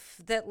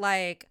myself that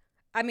like,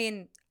 I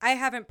mean, I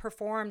haven't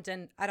performed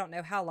in I don't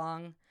know how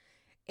long,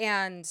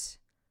 and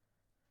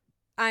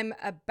I'm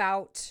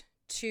about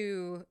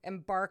to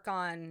embark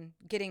on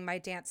getting my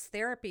dance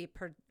therapy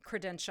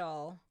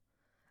credential.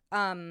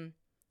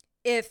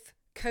 If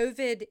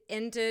COVID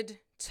ended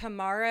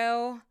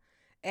tomorrow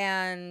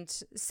and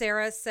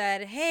Sarah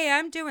said, "Hey,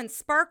 I'm doing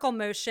sparkle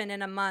motion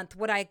in a month,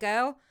 would I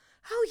go?"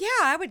 Oh,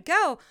 yeah, I would go.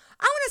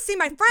 I want to see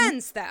my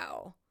friends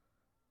though.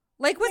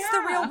 Like, what's the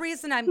real Yeah.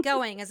 reason I'm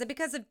going? Is it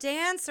because of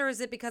dance or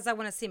is it because I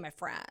want to see my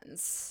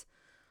friends?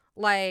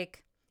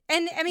 Like,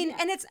 and I mean, Yeah.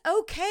 and it's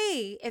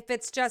okay if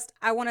it's just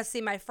I want to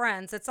see my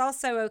friends. It's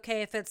also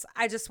okay if it's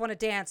I just want to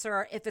dance,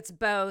 or if it's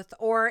both,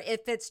 or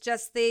if it's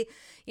just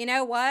you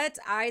know what,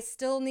 I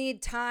still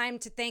need time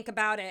to think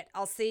about it.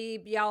 I'll see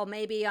y'all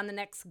maybe on the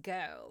next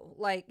go.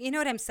 Like, you know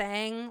what I'm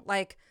saying?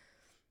 Like,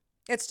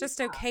 it's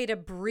just okay to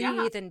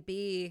breathe and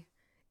be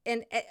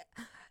in.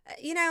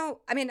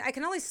 I mean, I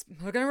can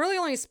really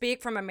only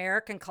speak from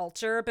American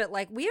culture, but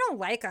like, we don't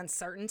like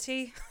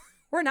uncertainty.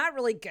 We're not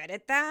really good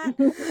at that.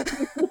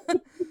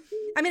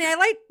 I mean,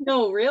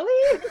 No,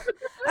 really?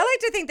 I like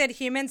to think that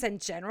humans in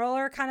general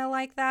are kind of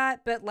like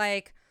that, but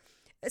like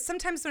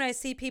sometimes when I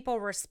see people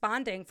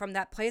responding from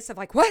that place of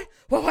like, what,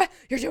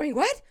 you're doing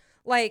what?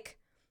 Like,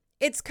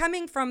 it's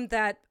coming from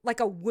that, like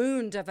a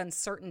wound of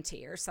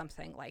uncertainty or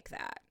something like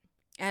that.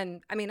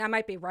 And I mean, I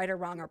might be right or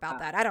wrong about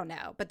that. I don't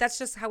know, but that's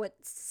just how it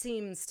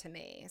seems to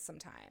me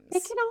sometimes.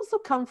 it can also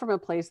come from a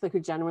place that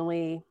could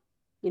genuinely,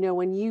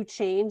 when you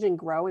change and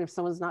grow, and if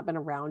someone's not been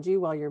around you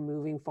while you're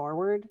moving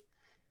forward,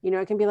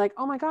 it can be like,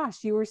 oh my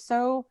gosh, you were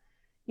so,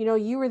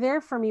 you were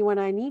there for me when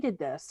I needed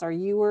this, or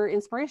you were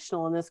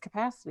inspirational in this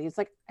capacity. It's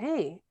like,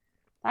 hey,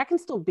 that can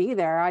still be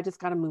there. I just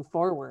got to move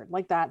forward.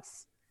 Like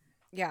that's,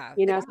 Yeah.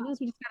 sometimes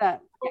we just gotta,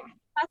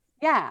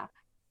 yeah.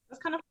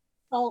 That's kind of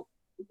felt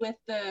with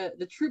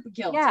the troop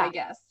guilt, Yeah. I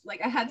guess.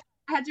 Like I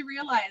had to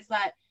realize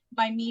that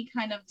by me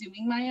kind of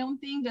doing my own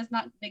thing does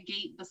not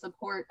negate the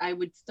support I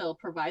would still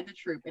provide the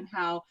troop, and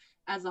how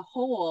as a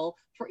whole,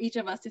 for each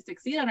of us to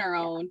succeed on our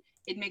own,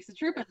 it makes the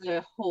troop as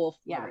a whole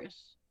flourish.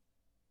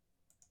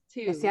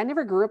 Too. Yeah, see, I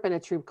never grew up in a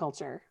troop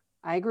culture.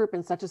 I grew up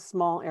in such a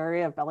small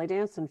area of belly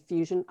dance and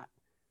fusion.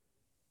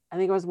 I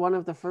think it was one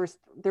of the first,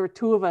 there were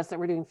two of us that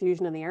were doing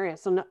fusion in the area.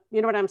 So, no,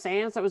 you know what I'm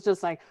saying? So it was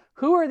just like,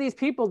 who are these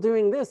people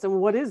doing this? And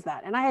what is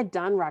that? And I had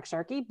done Rock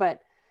Sharky,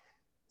 but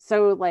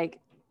so like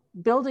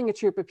building a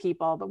troop of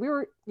people, but we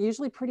were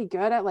usually pretty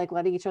good at like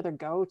letting each other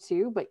go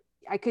too. But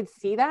I could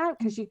see that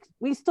because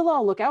we still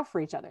all look out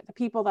for each other. The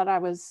people that I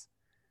was,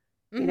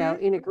 in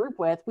a group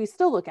with, we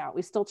still look out.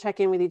 We still check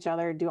in with each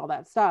other, do all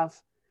that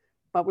stuff.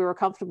 But we were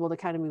comfortable to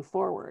kind of move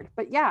forward.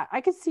 But yeah, I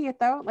could see it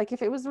though. Like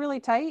if it was really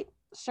tight,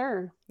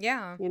 sure.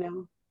 Yeah.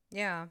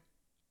 Yeah.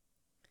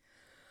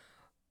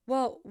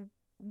 Well,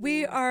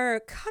 we are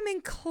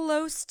coming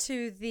close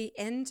to the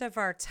end of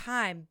our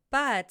time,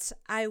 but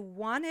I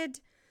wanted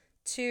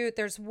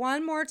there's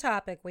one more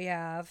topic we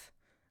have.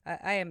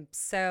 I am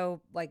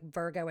so like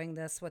Virgoing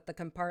this with the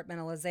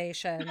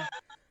compartmentalization,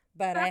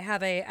 but I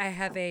have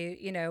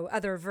a,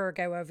 other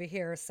Virgo over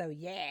here. So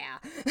yeah.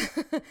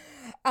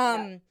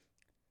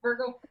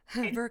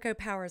 Virgo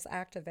powers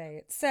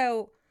activate.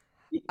 So,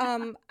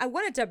 I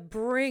wanted to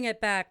bring it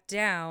back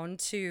down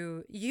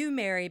to you,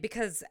 Mary,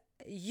 because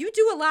you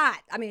do a lot.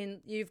 I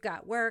mean, you've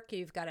got work,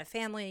 you've got a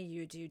family,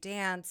 you do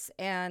dance,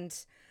 and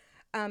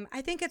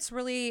I think it's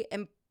really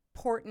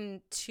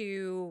important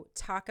to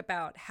talk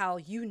about how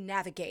you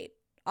navigate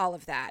all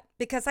of that,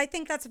 because I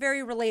think that's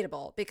very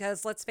relatable,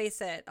 because let's face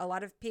it, a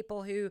lot of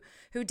people who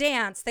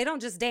dance, they don't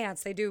just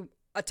dance, they do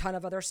a ton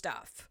of other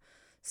stuff.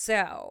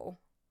 So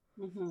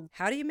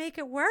how do you make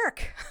it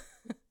work?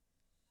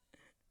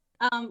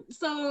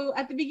 So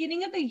at the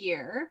beginning of the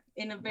year,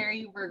 in a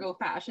very Virgo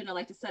fashion, I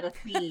like to set a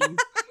theme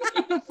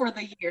for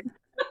the year.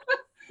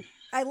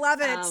 I love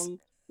it.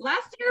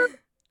 Last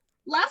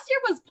year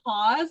was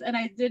pause, and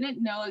I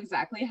didn't know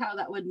exactly how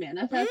that would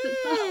manifest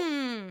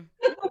itself.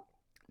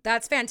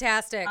 That's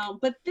fantastic.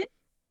 But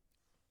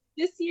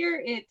this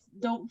year it's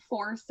don't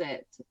force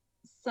it.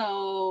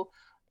 So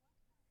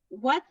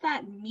what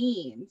that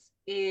means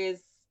is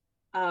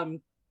it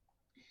can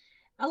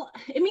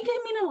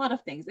mean a lot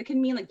of things. It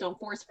can mean like don't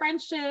force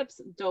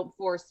friendships, don't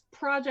force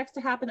projects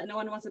to happen that no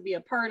one wants to be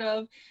a part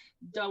of,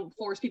 don't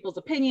force people's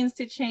opinions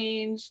to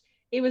change.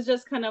 It was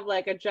just kind of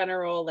like a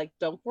general like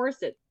don't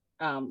force it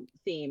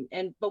theme.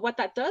 But what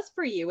that does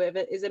for you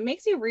is it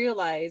makes you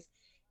realize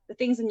the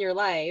things in your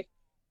life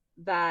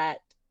that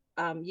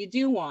you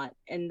do want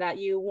and that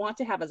you want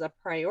to have as a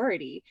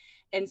priority.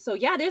 And so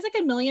yeah, there's like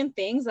a million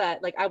things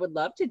that like I would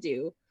love to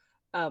do,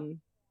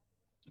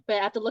 but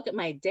I have to look at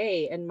my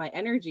day and my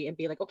energy and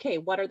be like, okay,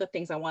 what are the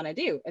things I want to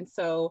do? And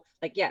so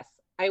like, yes,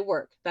 I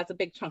work, that's a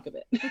big chunk of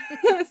it.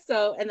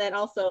 So, and then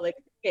also like,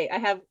 okay, I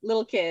have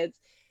little kids,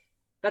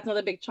 that's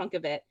another big chunk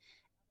of it.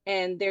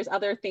 And there's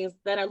other things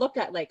that I look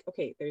at, like,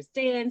 okay, there's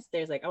dance,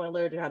 there's like, I want to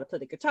learn how to play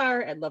the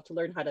guitar, I'd love to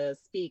learn how to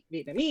speak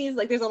Vietnamese.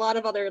 Like there's a lot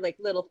of other like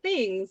little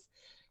things,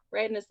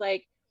 right? And it's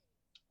like,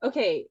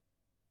 okay,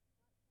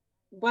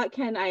 what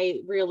can I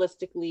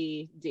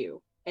realistically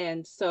do?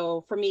 And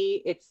so for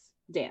me, it's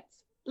dance.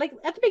 Like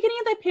at the beginning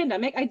of the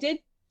pandemic, I did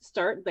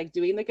start like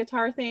doing the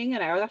guitar thing,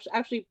 and I was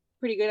actually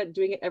pretty good at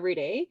doing it every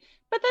day,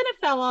 but then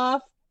it fell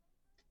off.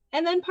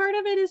 And then part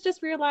of it is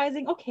just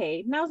realizing,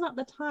 okay, now's not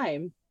the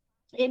time.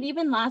 And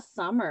even last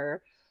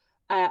summer,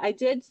 I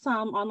did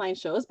some online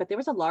shows, but there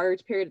was a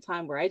large period of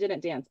time where I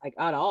didn't dance like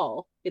at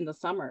all in the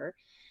summer.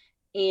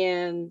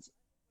 And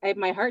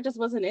my heart just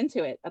wasn't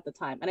into it at the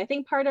time. And I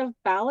think part of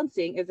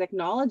balancing is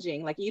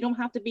acknowledging, like, you don't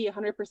have to be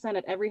 100%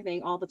 at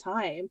everything all the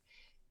time,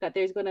 that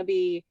there's going to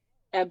be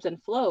ebbs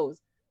and flows.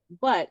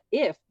 But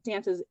if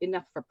dance is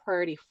enough of a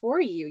priority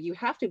for you, you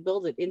have to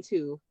build it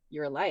into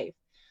your life,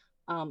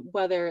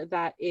 whether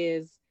that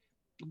is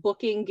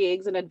booking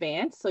gigs in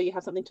advance so you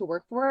have something to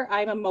work for.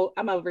 I'm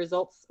a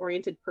results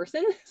oriented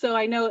person, so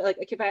I know like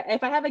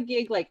if I have a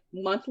gig like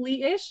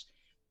monthly ish,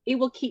 it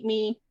will keep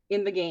me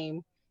in the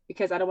game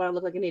because I don't want to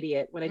look like an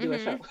idiot when I do a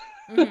show.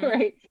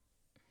 Right.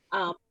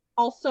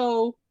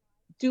 Also,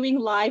 doing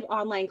live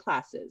online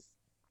classes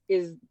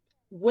is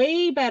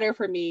way better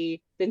for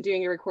me than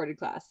doing a recorded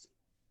class.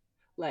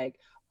 Like,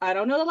 I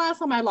don't know the last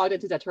time I logged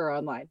into Datura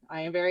Online.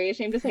 I am very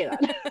ashamed to say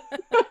that.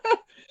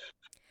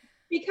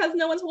 Because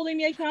no one's holding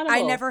me accountable.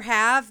 I never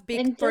have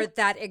for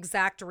that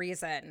exact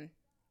reason.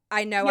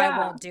 I know I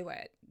won't do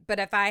it. But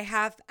if I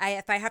have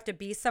to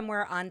be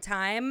somewhere on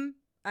time,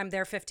 I'm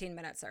there 15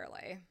 minutes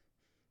early.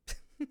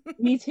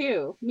 Me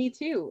too.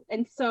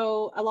 And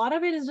so a lot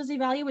of it is just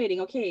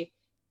evaluating, okay,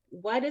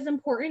 what is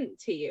important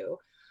to you?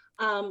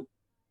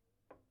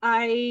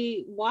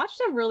 I watched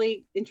a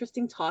really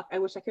interesting talk. I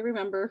wish I could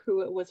remember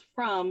who it was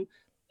from,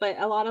 but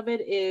a lot of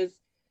it is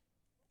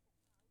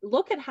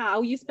look at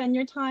how you spend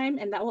your time,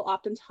 and that will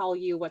often tell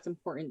you what's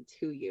important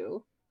to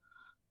you.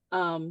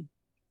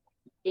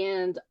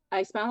 And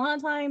I spent a lot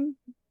of time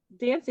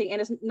dancing,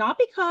 and it's not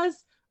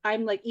because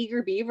I'm like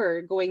eager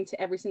beaver going to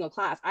every single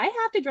class. I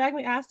have to drag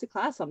my ass to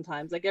class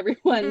sometimes, like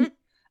everyone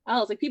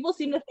else. Like people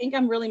seem to think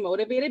I'm really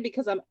motivated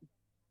because I'm,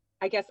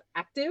 I guess,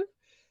 active,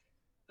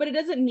 but it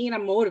doesn't mean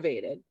I'm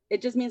motivated.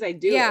 It just means I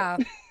do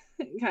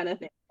it kind of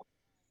thing.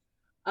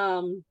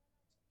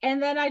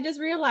 And then I just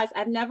realized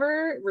I've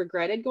never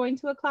regretted going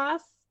to a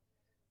class.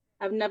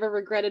 I've never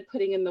regretted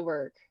putting in the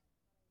work.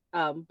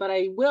 But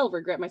I will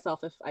regret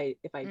myself if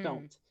I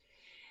don't.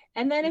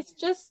 And then it's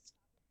just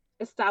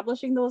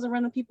establishing those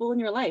around the people in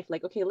your life.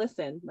 Like, okay,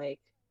 listen, like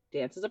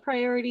dance is a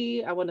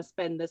priority. I want to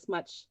spend this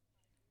much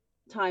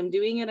time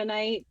doing it a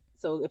night.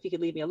 So if you could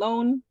leave me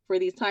alone for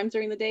these times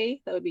during the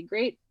day, that would be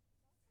great.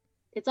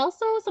 It's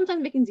also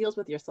sometimes making deals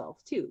with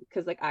yourself too.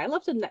 Cause like I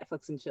love to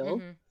Netflix and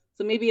chill.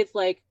 So maybe it's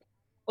like,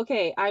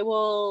 okay, I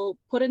will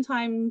put in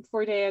time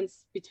for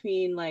dance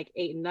between like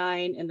 8 and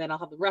 9, and then I'll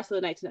have the rest of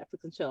the night to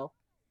Netflix and chill.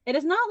 It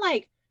is not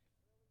like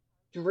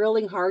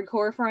drilling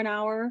hardcore for an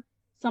hour.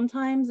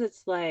 Sometimes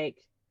it's like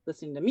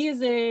listening to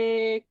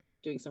music,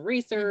 doing some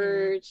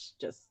research,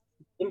 just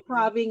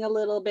improvising a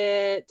little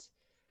bit.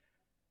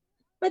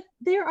 But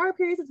there are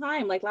periods of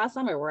time, like last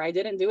summer, where I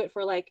didn't do it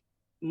for like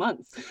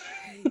months.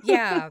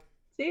 Yeah.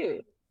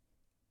 Too.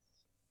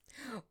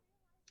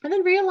 And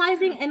then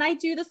realizing, and I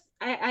do this,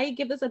 I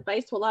give this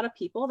advice to a lot of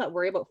people that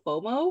worry about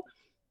FOMO,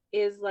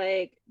 is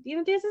like, you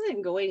know, this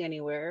isn't going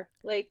anywhere.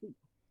 Like,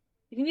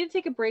 if you need to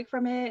take a break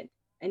from it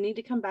and need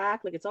to come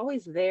back, like it's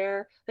always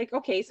there. Like,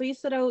 okay, so you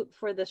sit out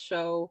for this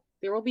show,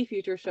 there will be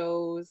future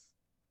shows.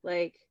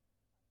 Like,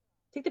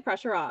 take the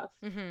pressure off.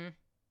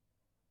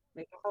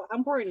 Like, how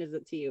important is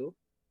it to you?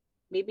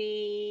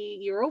 Maybe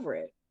you're over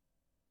it.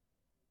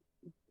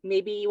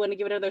 Maybe you want to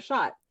give it another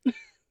shot,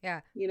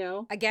 Yeah. you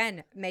know?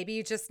 Again, maybe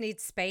you just need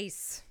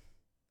space,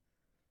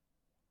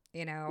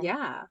 you know?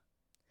 Yeah.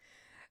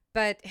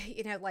 But,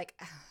 like,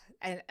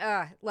 and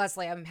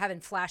Leslie, I'm having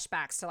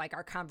flashbacks to like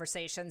our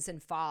conversations in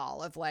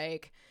fall of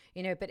like,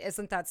 but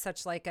isn't that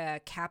such like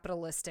a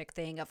capitalistic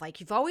thing of like,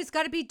 you've always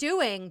got to be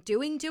doing.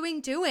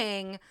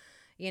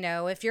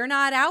 If you're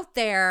not out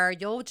there,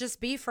 you'll just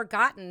be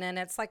forgotten. And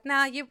it's like,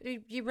 nah, you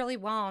really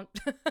won't.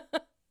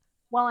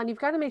 Well, and you've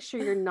got to make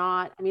sure you're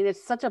not, I mean,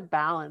 it's such a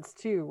balance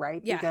too, right?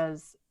 Yeah.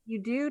 Because you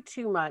do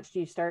too much,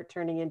 you start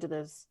turning into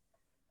this,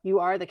 you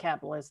are the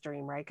capitalist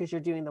dream, right? Because you're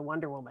doing the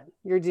Wonder Woman.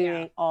 You're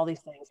doing all these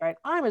things, right?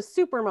 I'm a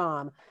super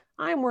mom.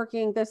 I'm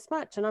working this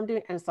much and I'm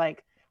doing, and it's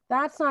like,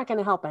 that's not going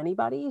to help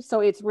anybody. So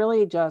it's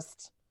really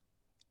just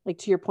like,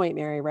 to your point,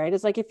 Mary, right?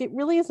 It's like, if it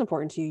really is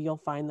important to you, you'll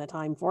find the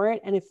time for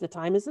it. And if the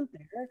time isn't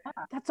there,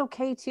 that's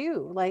okay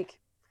too. Like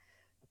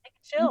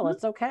chill, Mhm.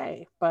 it's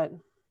okay. But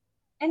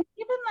And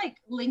even like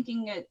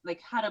linking it, like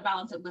how to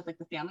balance it with like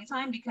the family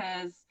time,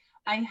 because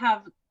I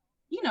have,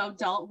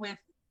 dealt with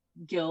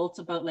guilt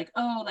about like,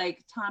 oh,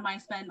 like time I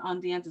spend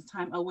on dance is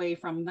time away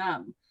from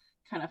them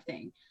kind of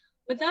thing.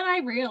 But then I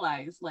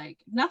realized like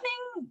nothing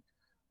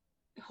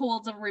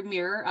holds a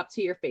mirror up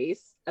to your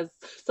face as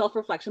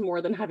self-reflection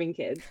more than having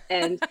kids.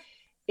 And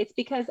it's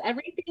because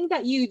everything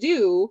that you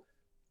do,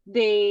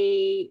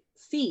 they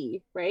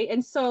see, right?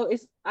 And so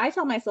I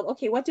tell myself,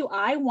 okay, what do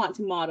I want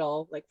to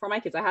model like for my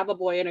kids? I have a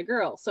boy and a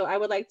girl. So I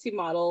would like to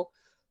model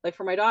like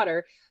for my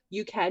daughter,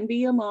 you can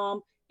be a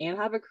mom and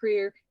have a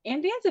career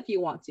and dance if you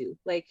want to.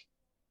 Like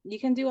you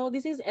can do all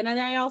these things. And then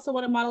I also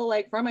want to model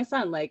like for my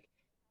son, like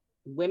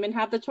women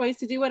have the choice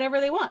to do whatever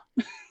they want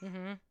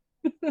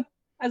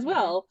as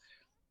well.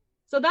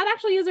 So that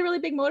actually is a really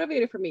big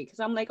motivator for me because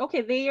I'm like,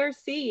 okay, they are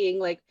seeing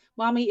like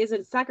mommy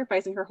isn't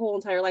sacrificing her whole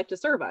entire life to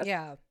serve us.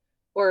 Yeah.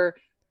 Or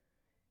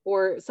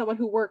someone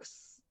who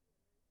works,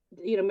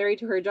 married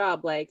to her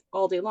job like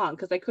all day long,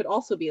 because I could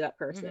also be that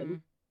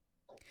person.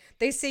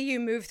 They see you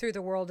move through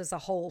the world as a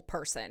whole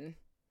person.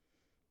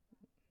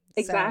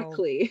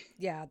 Exactly. So,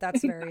 yeah,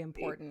 that's very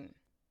important.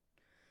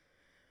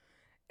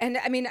 And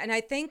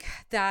I think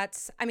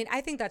that's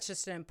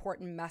just an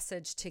important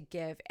message to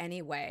give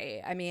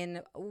anyway. I'm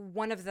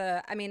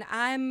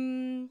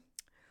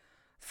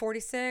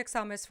 46,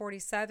 almost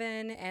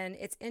 47. And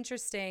it's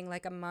interesting,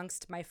 like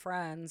amongst my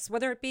friends,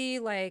 whether it be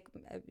like,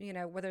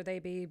 whether they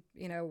be,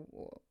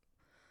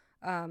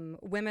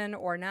 women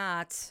or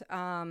not,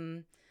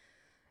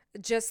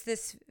 just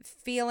this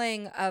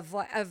feeling of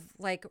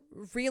like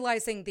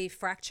realizing the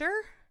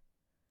fracture,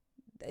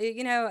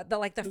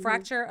 the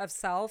fracture of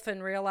self,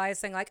 and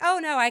realizing like, oh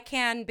no, I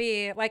can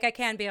be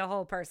a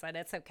whole person.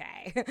 It's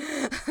okay.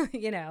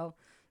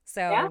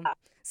 So Yeah.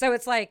 so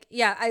it's like,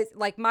 yeah, I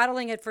like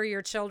modeling it for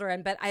your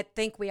children, but I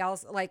think we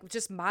also like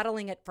just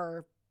modeling it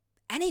for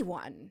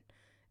anyone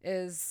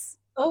is.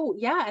 Oh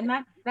yeah, and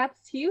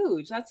that's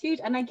huge. That's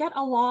huge. And I get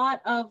a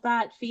lot of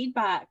that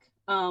feedback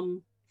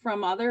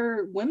from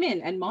other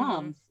women and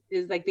moms,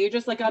 is like they're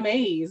just like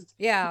amazed.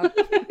 Yeah.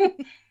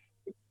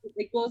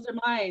 It blows their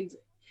minds.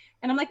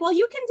 And I'm like, well,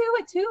 you can do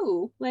it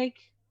too. Like,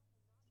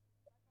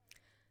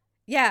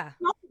 yeah.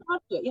 Not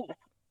do it, yeah.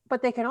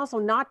 But they can also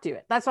not do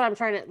it. That's what I'm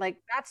trying to like.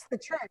 That's the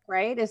trick,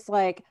 right? It's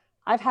like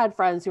I've had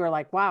friends who are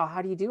like, wow,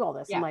 how do you do all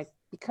this? Yes. I'm like,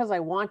 because I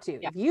want to.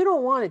 Yeah. If you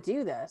don't want to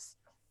do this,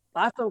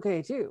 that's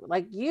okay too.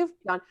 Like you're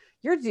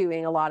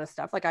doing a lot of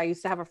stuff. Like I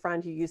used to have a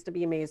friend who used to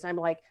be amazing. I'm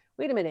like,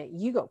 wait a minute,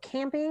 you go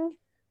camping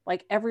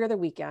like every other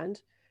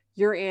weekend.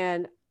 You're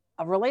in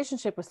a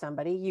relationship with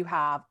somebody. You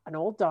have an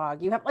old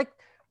dog. You have like,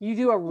 you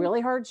do a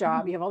really hard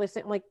job. You have all these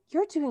things. Like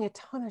you're doing a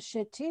ton of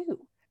shit too,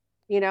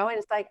 and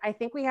it's like, I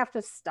think we have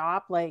to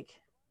stop, like,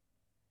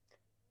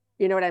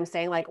 you know what I'm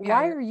saying? Like,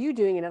 why are you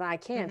doing it and I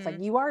can't? It's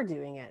like, you are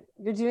doing it.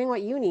 You're doing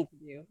what you need to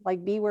do.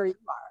 Like, be where you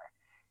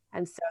are.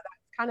 And so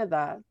that's kind of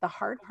the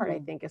hard part, I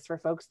think, is for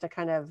folks to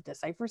kind of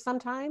decipher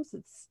sometimes.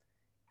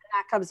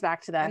 That comes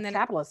back to that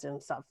capitalism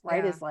stuff,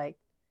 right? It's like,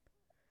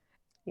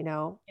 you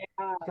got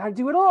to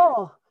do it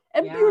all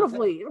and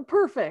beautifully and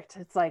perfect.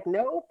 It's like,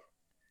 nope.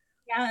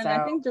 Yeah, and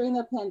I think during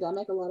the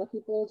pandemic, a lot of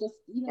people just,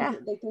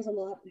 like there's a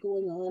lot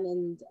going on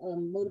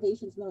and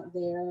motivation's not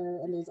there,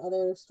 and there's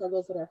other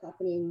struggles that are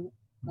happening.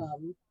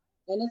 And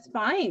it's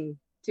fine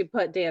to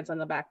put dance on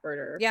the back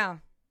burner. Yeah.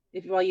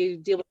 While you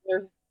deal with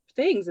other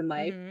things in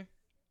life,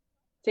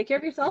 take care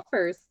of yourself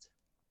first.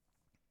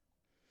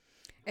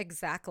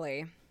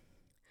 Exactly.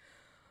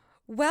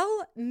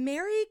 Well,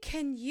 Mary,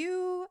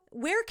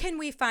 where can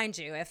we find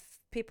you? If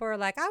people are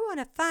like, I want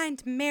to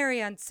find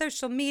Mary on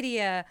social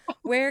media,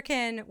 where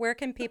can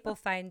people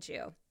find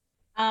you?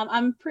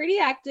 I'm pretty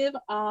active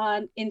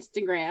on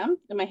Instagram,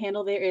 and my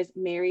handle there is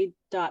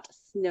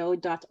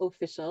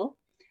mary.snow.official.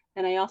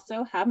 And I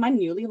also have my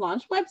newly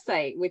launched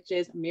website, which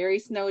is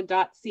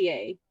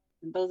marysnow.ca.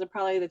 And those are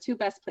probably the two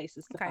best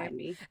places to find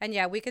me. And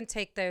yeah, we can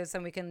take those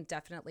and we can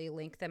definitely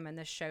link them in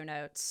the show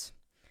notes.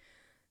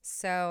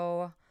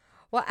 So,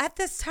 Well, at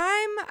this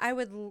time, I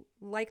would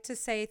like to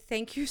say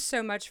thank you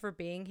so much for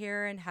being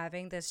here and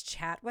having this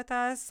chat with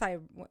us.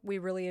 We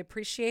really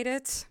appreciate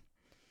it.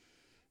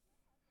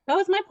 That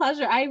was my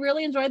pleasure. I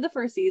really enjoyed the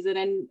first season,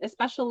 and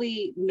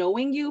especially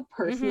knowing you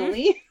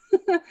personally.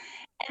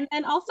 And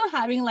then also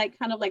having like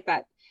kind of like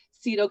that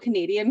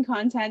pseudo-Canadian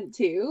content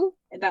too.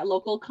 That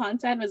local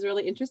content was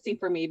really interesting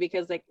for me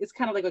because like it's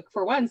kind of like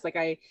for once, like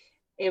I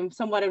am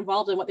somewhat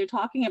involved in what they're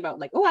talking about.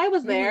 Like, oh, I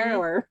was there,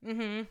 or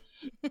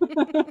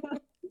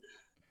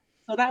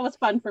so that was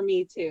fun for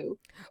me too.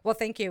 Well,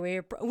 thank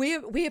you.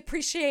 We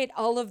appreciate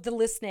all of the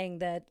listening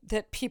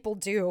that people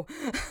do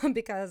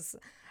because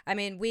I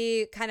mean,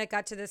 we kind of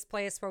got to this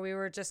place where we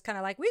were just kind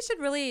of like, we should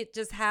really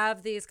just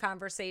have these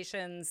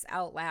conversations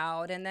out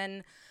loud. And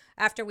then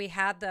after we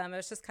had them, it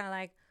was just kind of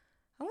like,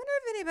 I wonder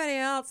if anybody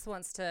else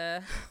wants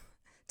to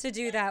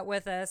do that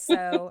with us.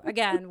 So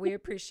again, we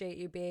appreciate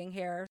you being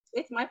here.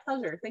 It's my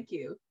pleasure. Thank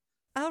you.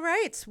 All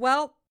right.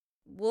 Well,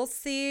 we'll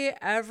see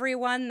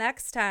everyone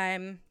next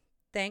time.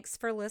 Thanks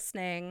for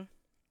listening.